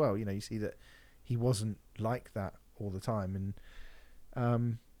Control as well. You know, you see that he wasn't like that all the time,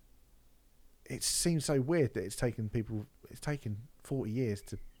 and it seems so weird that it's taken 40 years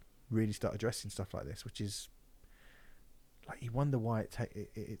to really start addressing stuff like this, which is like, you wonder why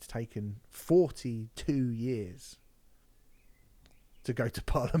it's taken 42 years to go to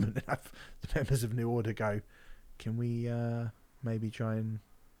Parliament and have the members of New Order go, can we maybe try and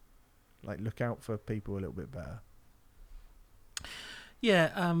like look out for people a little bit better?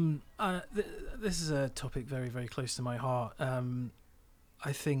 Yeah, this is a topic very, very close to my heart.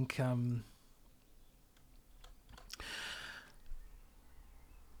 I think I'm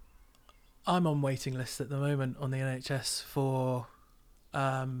on waiting lists at the moment on the NHS for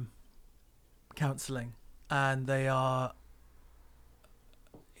counselling, and they are,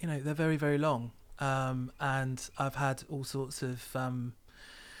 you know, they're very, very long. And I've had all sorts of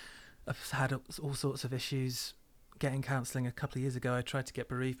issues getting counselling. A couple of years ago, I tried to get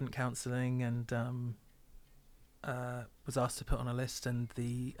bereavement counselling, and was asked to put on a list, and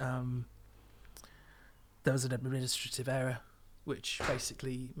there was an administrative error, which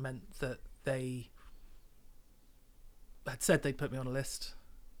basically meant that they had said they'd put me on a list,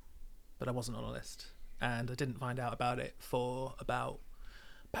 but I wasn't on a list, and I didn't find out about it for about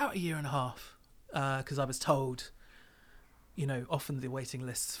a year and a half, because I was told, you know, often the waiting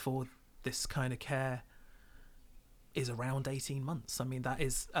lists for this kind of care is around 18 months. I mean, that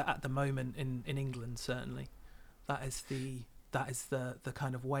is at the moment in England, certainly, that is the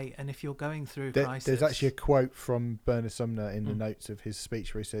kind of wait. And if you're going through crisis, there's actually a quote from Bernard Sumner in the notes of his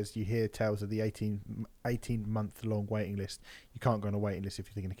speech where he says, you hear tales of the 18-month long waiting list. You can't go on a waiting list if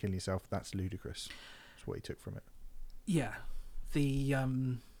you're thinking of killing yourself. That's ludicrous. That's what he took from it. Yeah.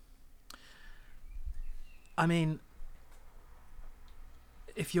 I mean,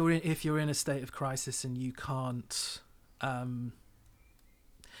 if you're in a state of crisis and you can't, you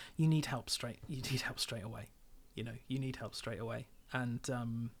need help straight away. You know, you need help straight away. And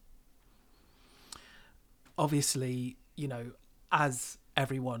obviously, you know, as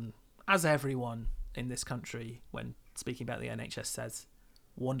everyone in this country, when speaking about the NHS, says,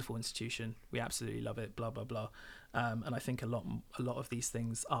 wonderful institution, we absolutely love it, blah blah blah. And I think a lot of these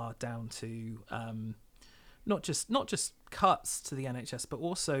things are down to not just cuts to the NHS, but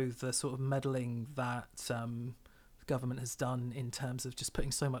also the sort of meddling that the government has done in terms of just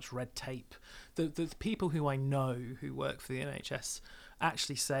putting so much red tape. The people who I know who work for the NHS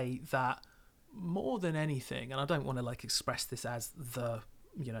actually say that more than anything, and I don't want to like express this as the,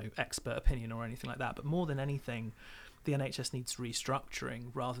 you know, expert opinion or anything like that, but more than anything, the NHS needs restructuring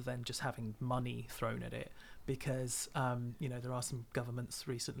rather than just having money thrown at it, because you know, there are some governments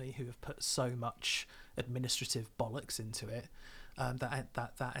recently who have put so much administrative bollocks into it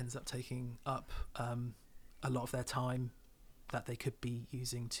that ends up taking up a lot of their time that they could be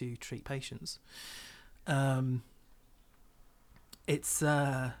using to treat patients. It's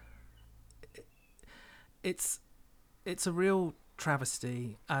a real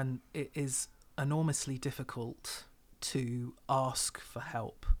travesty, and it is enormously difficult to ask for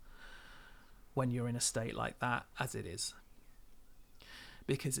help when you're in a state like that, as it is,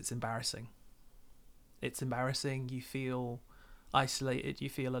 because it's embarrassing. It's embarrassing. You feel isolated. You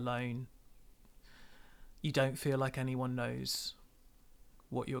feel alone. You don't feel like anyone knows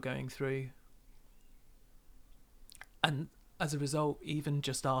what you're going through. And as a result, even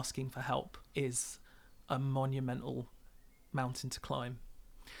just asking for help is a monumental mountain to climb.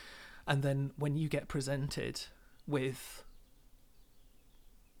 And then when you get presented with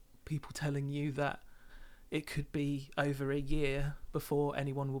people telling you that it could be over a year before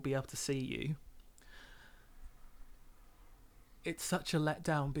anyone will be able to see you, it's such a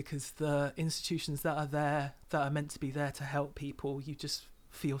letdown, because the institutions that are there, that are meant to be there to help people, you just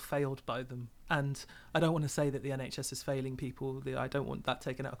feel failed by them. And I don't want to say that the NHS is failing people. I don't want that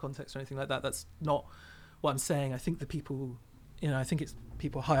taken out of context or anything like that. That's not what I'm saying. I think the people, you know, I think it's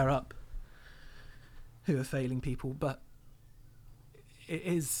people higher up who are failing people, but it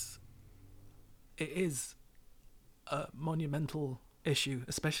is a monumental issue,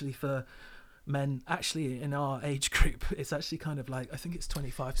 especially for men. Actually, in our age group, it's actually kind of like, I think it's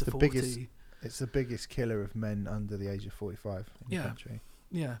 25 to 40. It's the biggest killer of men under the age of 45 in the country.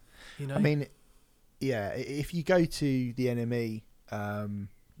 Yeah, you know. I mean, if you go to the NME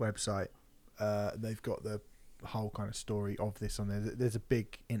website, they've got the whole kind of story of this on there. There's a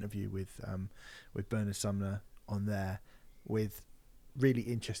big interview with Bernard Sumner on there, with really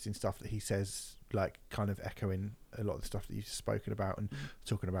interesting stuff that he says, like kind of echoing a lot of the stuff that you've spoken about, and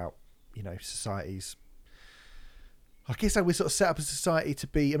talking about, you know, societies. I guess we're sort of set up a society to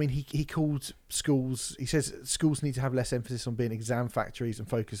be, I mean, he called schools, he says schools need to have less emphasis on being exam factories and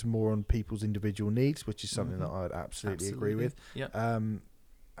focus more on people's individual needs, which is something that I'd absolutely agree with. Yep.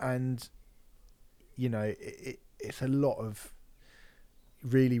 And, you know, it's a lot of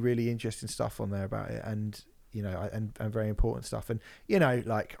really, really interesting stuff on there about it, and, you know, and very important stuff. And, you know,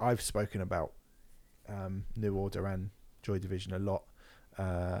 like I've spoken about New Order and Joy Division a lot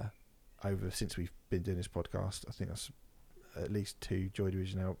since we've been doing this podcast. I think that's at least 2 Joy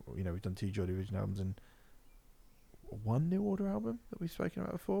Division you know, we've done 2 Joy Division albums and 1 New Order album that we've spoken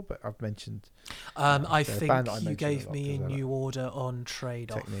about before, but I've mentioned I think you gave me a New Order on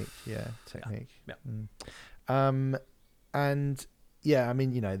Trade-Off. Technique. Yeah. And yeah, I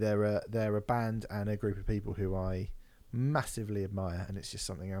mean, you know, they're a band and a group of people who I massively admire, and it's just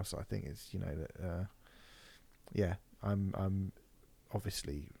something else I think is, you know, that I'm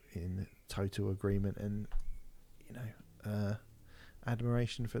obviously in total agreement and, you know,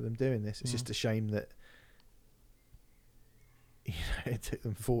 admiration for them doing this. It's just a shame that, you know, it took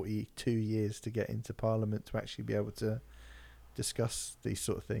them 42 years to get into Parliament to actually be able to discuss these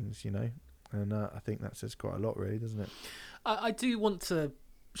sort of things, you know, and I think that says quite a lot, really, doesn't it? I do want to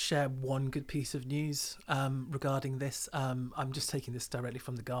share one good piece of news regarding this. I'm just taking this directly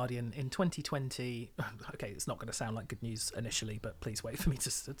from The Guardian. In 2020, okay, it's not going to sound like good news initially, but please wait for me to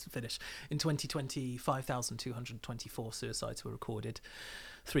finish. In 2020, 5,224 suicides were recorded,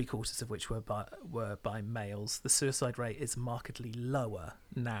 3/4 of which were by males. The suicide rate is markedly lower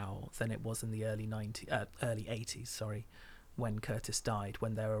now than it was in the early 80s, when Curtis died,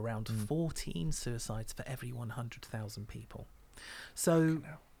 when there were around 14 suicides for every 100,000 people. So,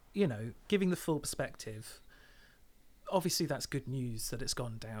 you know, giving the full perspective, obviously that's good news that it's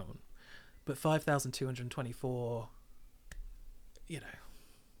gone down, but 5,224, you know,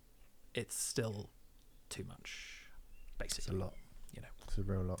 it's still too much, basically. It's a lot. You know, it's a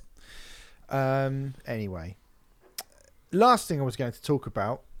real lot. Anyway, last thing I was going to talk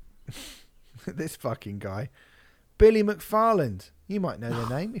about, this fucking guy, Billy McFarland. You might know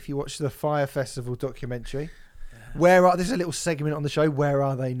their name if you watch the Fire Festival documentary. There's a little segment on the show, Where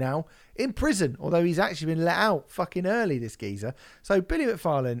Are They Now? In prison, although he's actually been let out fucking early, this geezer. So Billy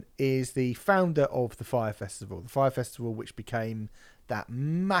McFarland is the founder of the Fire Festival. The Fire Festival, which became that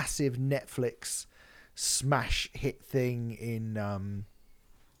massive Netflix smash hit thing in,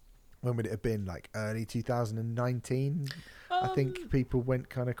 when would it have been? Like early 2019? I think people went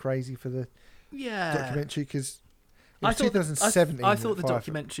kind of crazy for the documentary because... I thought 2017. I thought the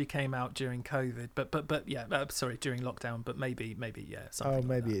documentary came out during COVID, but yeah, sorry, during lockdown. But maybe yeah. Something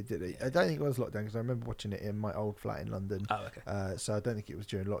maybe it did. I don't think it was lockdown because I remember watching it in my old flat in London. Oh, okay. So I don't think it was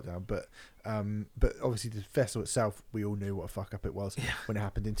during lockdown. But obviously the festival itself, we all knew what a fuck up it was when it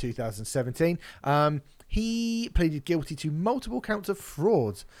happened in 2017. He pleaded guilty to multiple counts of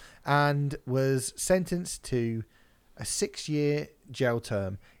fraud and was sentenced to a 6-year jail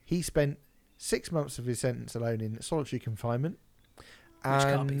term. He spent 6 months of his sentence alone in solitary confinement. Which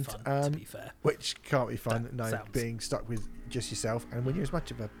can't be fun, to be fair. Which can't be fun, being stuck with just yourself. And when you're as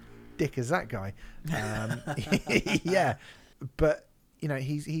much of a dick as that guy. Yeah. But, you know,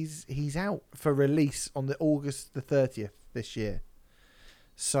 he's out for release on the August the 30th this year.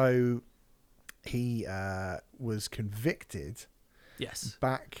 So he was convicted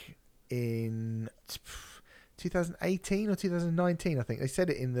back in 2018 or 2019, I think. They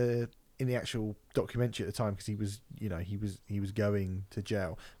said it in the actual documentary at the time because he was going to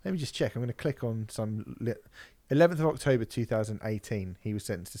jail. Let me just check. I'm going to click on 11th of October 2018. He was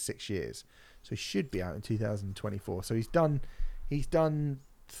sentenced to 6 years, so he should be out in 2024. So he's done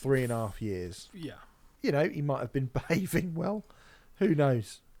 3.5 years. Yeah, you know, he might have been behaving well. Who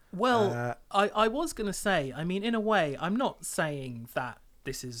knows? Well, I was going to say, I mean, in a way, I'm not saying that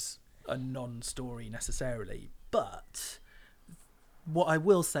this is a non-story necessarily, but what I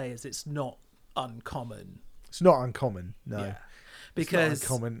will say is it's not uncommon. It's not uncommon, no. Yeah. Because, it's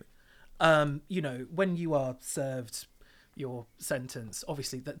not uncommon. You know, when you are served your sentence,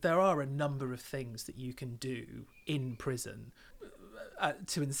 obviously there are a number of things that you can do in prison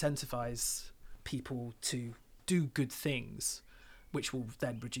to incentivize people to do good things, which will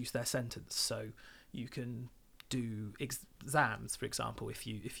then reduce their sentence. So you can do exams, for example, if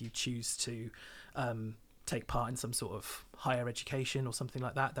you choose to take part in some sort of higher education or something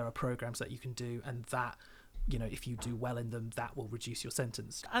like that, there are programs that you can do, and that, you know, if you do well in them, that will reduce your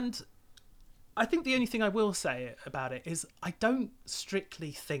sentence. And I think the only thing I will say about it is I don't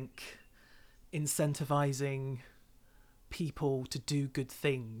strictly think incentivizing people to do good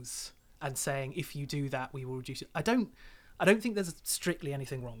things and saying, if you do that, we will reduce it. I don't think there's strictly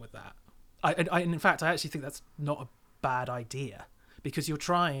anything wrong with that. In fact, I actually think that's not a bad idea, because you're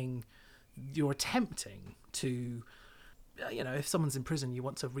attempting to, you know, if someone's in prison, you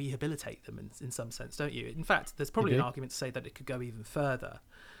want to rehabilitate them in some sense, don't you? In fact, there's probably an argument to say that it could go even further.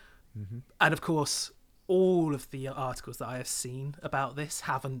 Mm-hmm. And of course, all of the articles that I have seen about this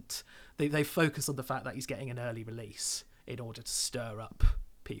they focus on the fact that he's getting an early release in order to stir up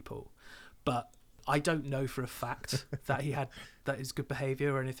people. But I don't know for a fact that that is good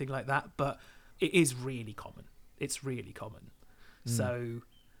behaviour or anything like that, but it is really common. It's really common. So,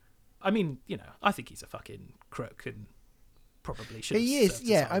 I mean, you know, I think he's a fucking crook and probably should. He is,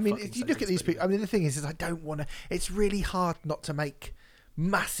 yeah. I mean, if you look at these people, I mean, the thing is I don't want to. It's really hard not to make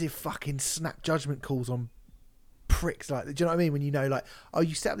massive fucking snap judgment calls on pricks like that. Do you know what I mean? When you know, like, oh,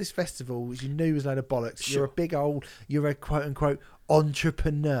 you set up this festival which you knew was a load of bollocks. Sure. You're a quote unquote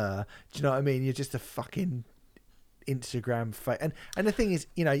entrepreneur. Do you know what I mean? You're just a fucking Instagram fake. And the thing is,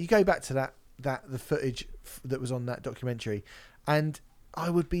 you know, you go back to the footage that was on that documentary, and I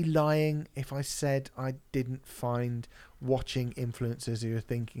would be lying if I said I didn't find watching influencers who were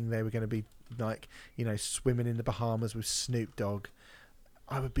thinking they were going to be, like, you know, swimming in the Bahamas with Snoop Dogg.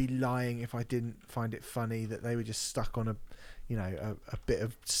 I would be lying if I didn't find it funny that they were just stuck on a bit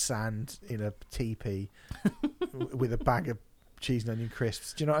of sand in a teepee with a bag of cheese and onion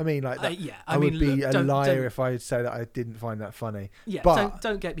crisps. Do you know what I mean? Like that, yeah, I would be a liar if I say that I didn't find that funny. Yeah, but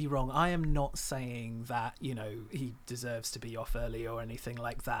don't get me wrong. I am not saying that, you know, he deserves to be off early or anything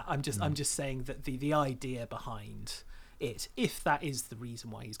like that. I'm just saying that the idea behind it, if that is the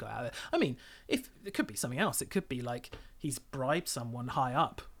reason why he's got out of it. I mean, if it could be something else, it could be like he's bribed someone high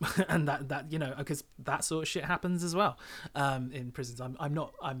up, and that you know, because that sort of shit happens as well in prisons. I'm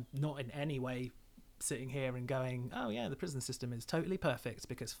not in any way sitting here and going, oh yeah, the prison system is totally perfect,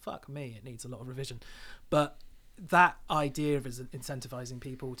 because fuck me, it needs a lot of revision. But that idea of incentivizing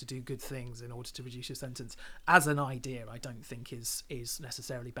people to do good things in order to reduce your sentence, as an idea, I don't think is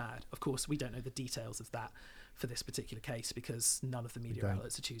necessarily bad. Of course, we don't know the details of that for this particular case, because none of the media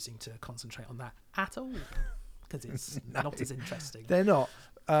outlets are choosing to concentrate on that at all, because it's not as interesting. They're not.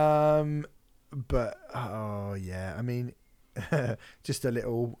 But oh yeah, I mean, just a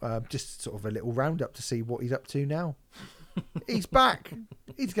little, just sort of a little roundup to see what he's up to now. He's back.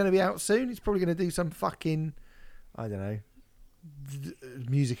 He's going to be out soon. He's probably going to do some fucking, I don't know,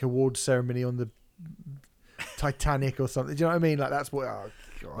 music awards ceremony on the Titanic or something. Do you know what I mean? Like, that's what.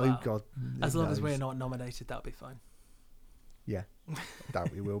 Oh God! As long as we're not nominated, that'll be fine. Yeah, I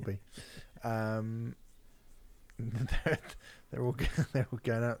doubt we will be. They're all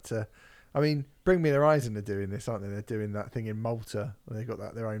going out to. I mean, Bring Me the Horizon are doing this, aren't they? They're doing that thing in Malta. They've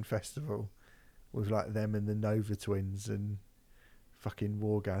got their own festival with like them and the Nova Twins and fucking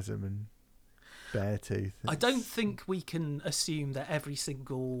Wargasm and Beartooth. I don't think we can assume that every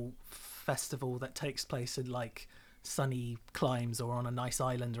single festival that takes place in like sunny climes or on a nice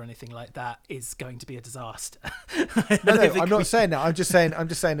island or anything like that is going to be a disaster. No, I'm not saying that. I'm just saying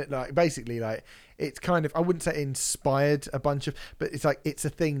that, like, basically, like, it's kind of, I wouldn't say inspired a bunch of, but it's like, it's a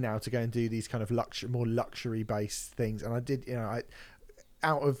thing now to go and do these kind of more luxury based things. And I did, you know,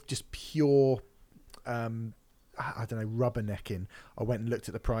 out of just pure, I don't know, rubbernecking, I went and looked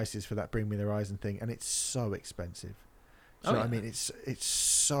at the prices for that Bring Me the Horizon thing, and it's so expensive. So I mean, it's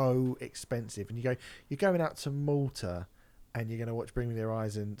so expensive, and you're going out to Malta, and you're going to watch Bring Me the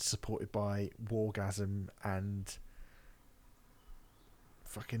Horizon, supported by Wargasm and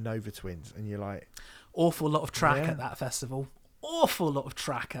fucking Nova Twins, and you're like, awful lot of track at that festival. Awful lot of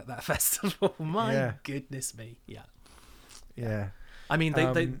track at that festival. My goodness me. Yeah. I mean,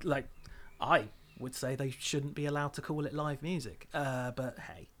 they like, I would say they shouldn't be allowed to call it live music, but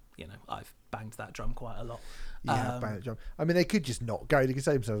hey, you know, I've banged that drum quite a lot. Yeah, bang that drum. I mean, they could just not go. They could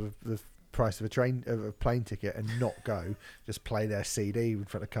save themselves the price of a plane ticket and not go. Just play their CD in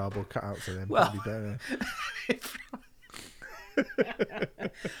front of cardboard cutouts of them. Well, better.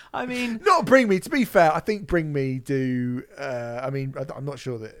 I mean, not Bring Me. To be fair, I think Bring Me do. I mean, I'm not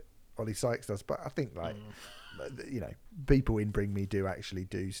sure that Ollie Sykes does, but I think, like, you know, people in Bring Me do actually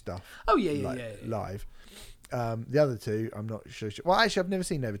do stuff. Oh yeah, live. The other two, I'm not sure. Well, actually, I've never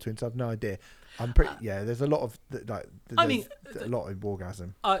seen Nova Twins, so I've no idea. I'm pretty. There's a lot of a lot of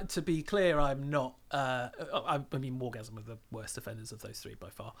Wargasm. To be clear, I'm not. I mean, Wargasm are the worst offenders of those three by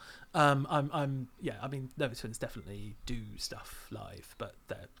far. I mean, Nova Twins definitely do stuff live, but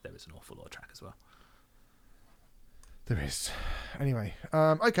there is an awful lot of track as well. There is. Anyway,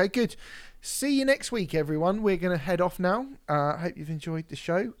 okay, good. See you next week, everyone. We're going to head off now. Hope you've enjoyed the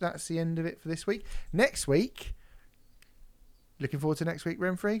show. That's the end of it for this week. Next week, looking forward to next week,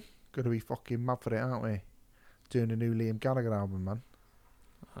 Renfrey. Got to be fucking mad for it, aren't we? Doing a new Liam Gallagher album, man.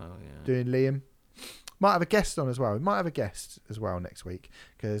 Oh, yeah. Doing Liam. Might have a guest on as well. We might have a guest as well next week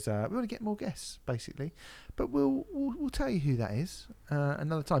because we want to get more guests, basically. But we'll tell you who that is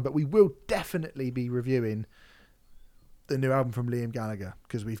another time. But we will definitely be reviewing the new album from Liam Gallagher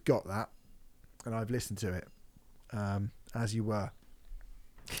because we've got that and I've listened to it as you were.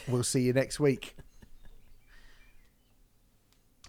 We'll see you next week.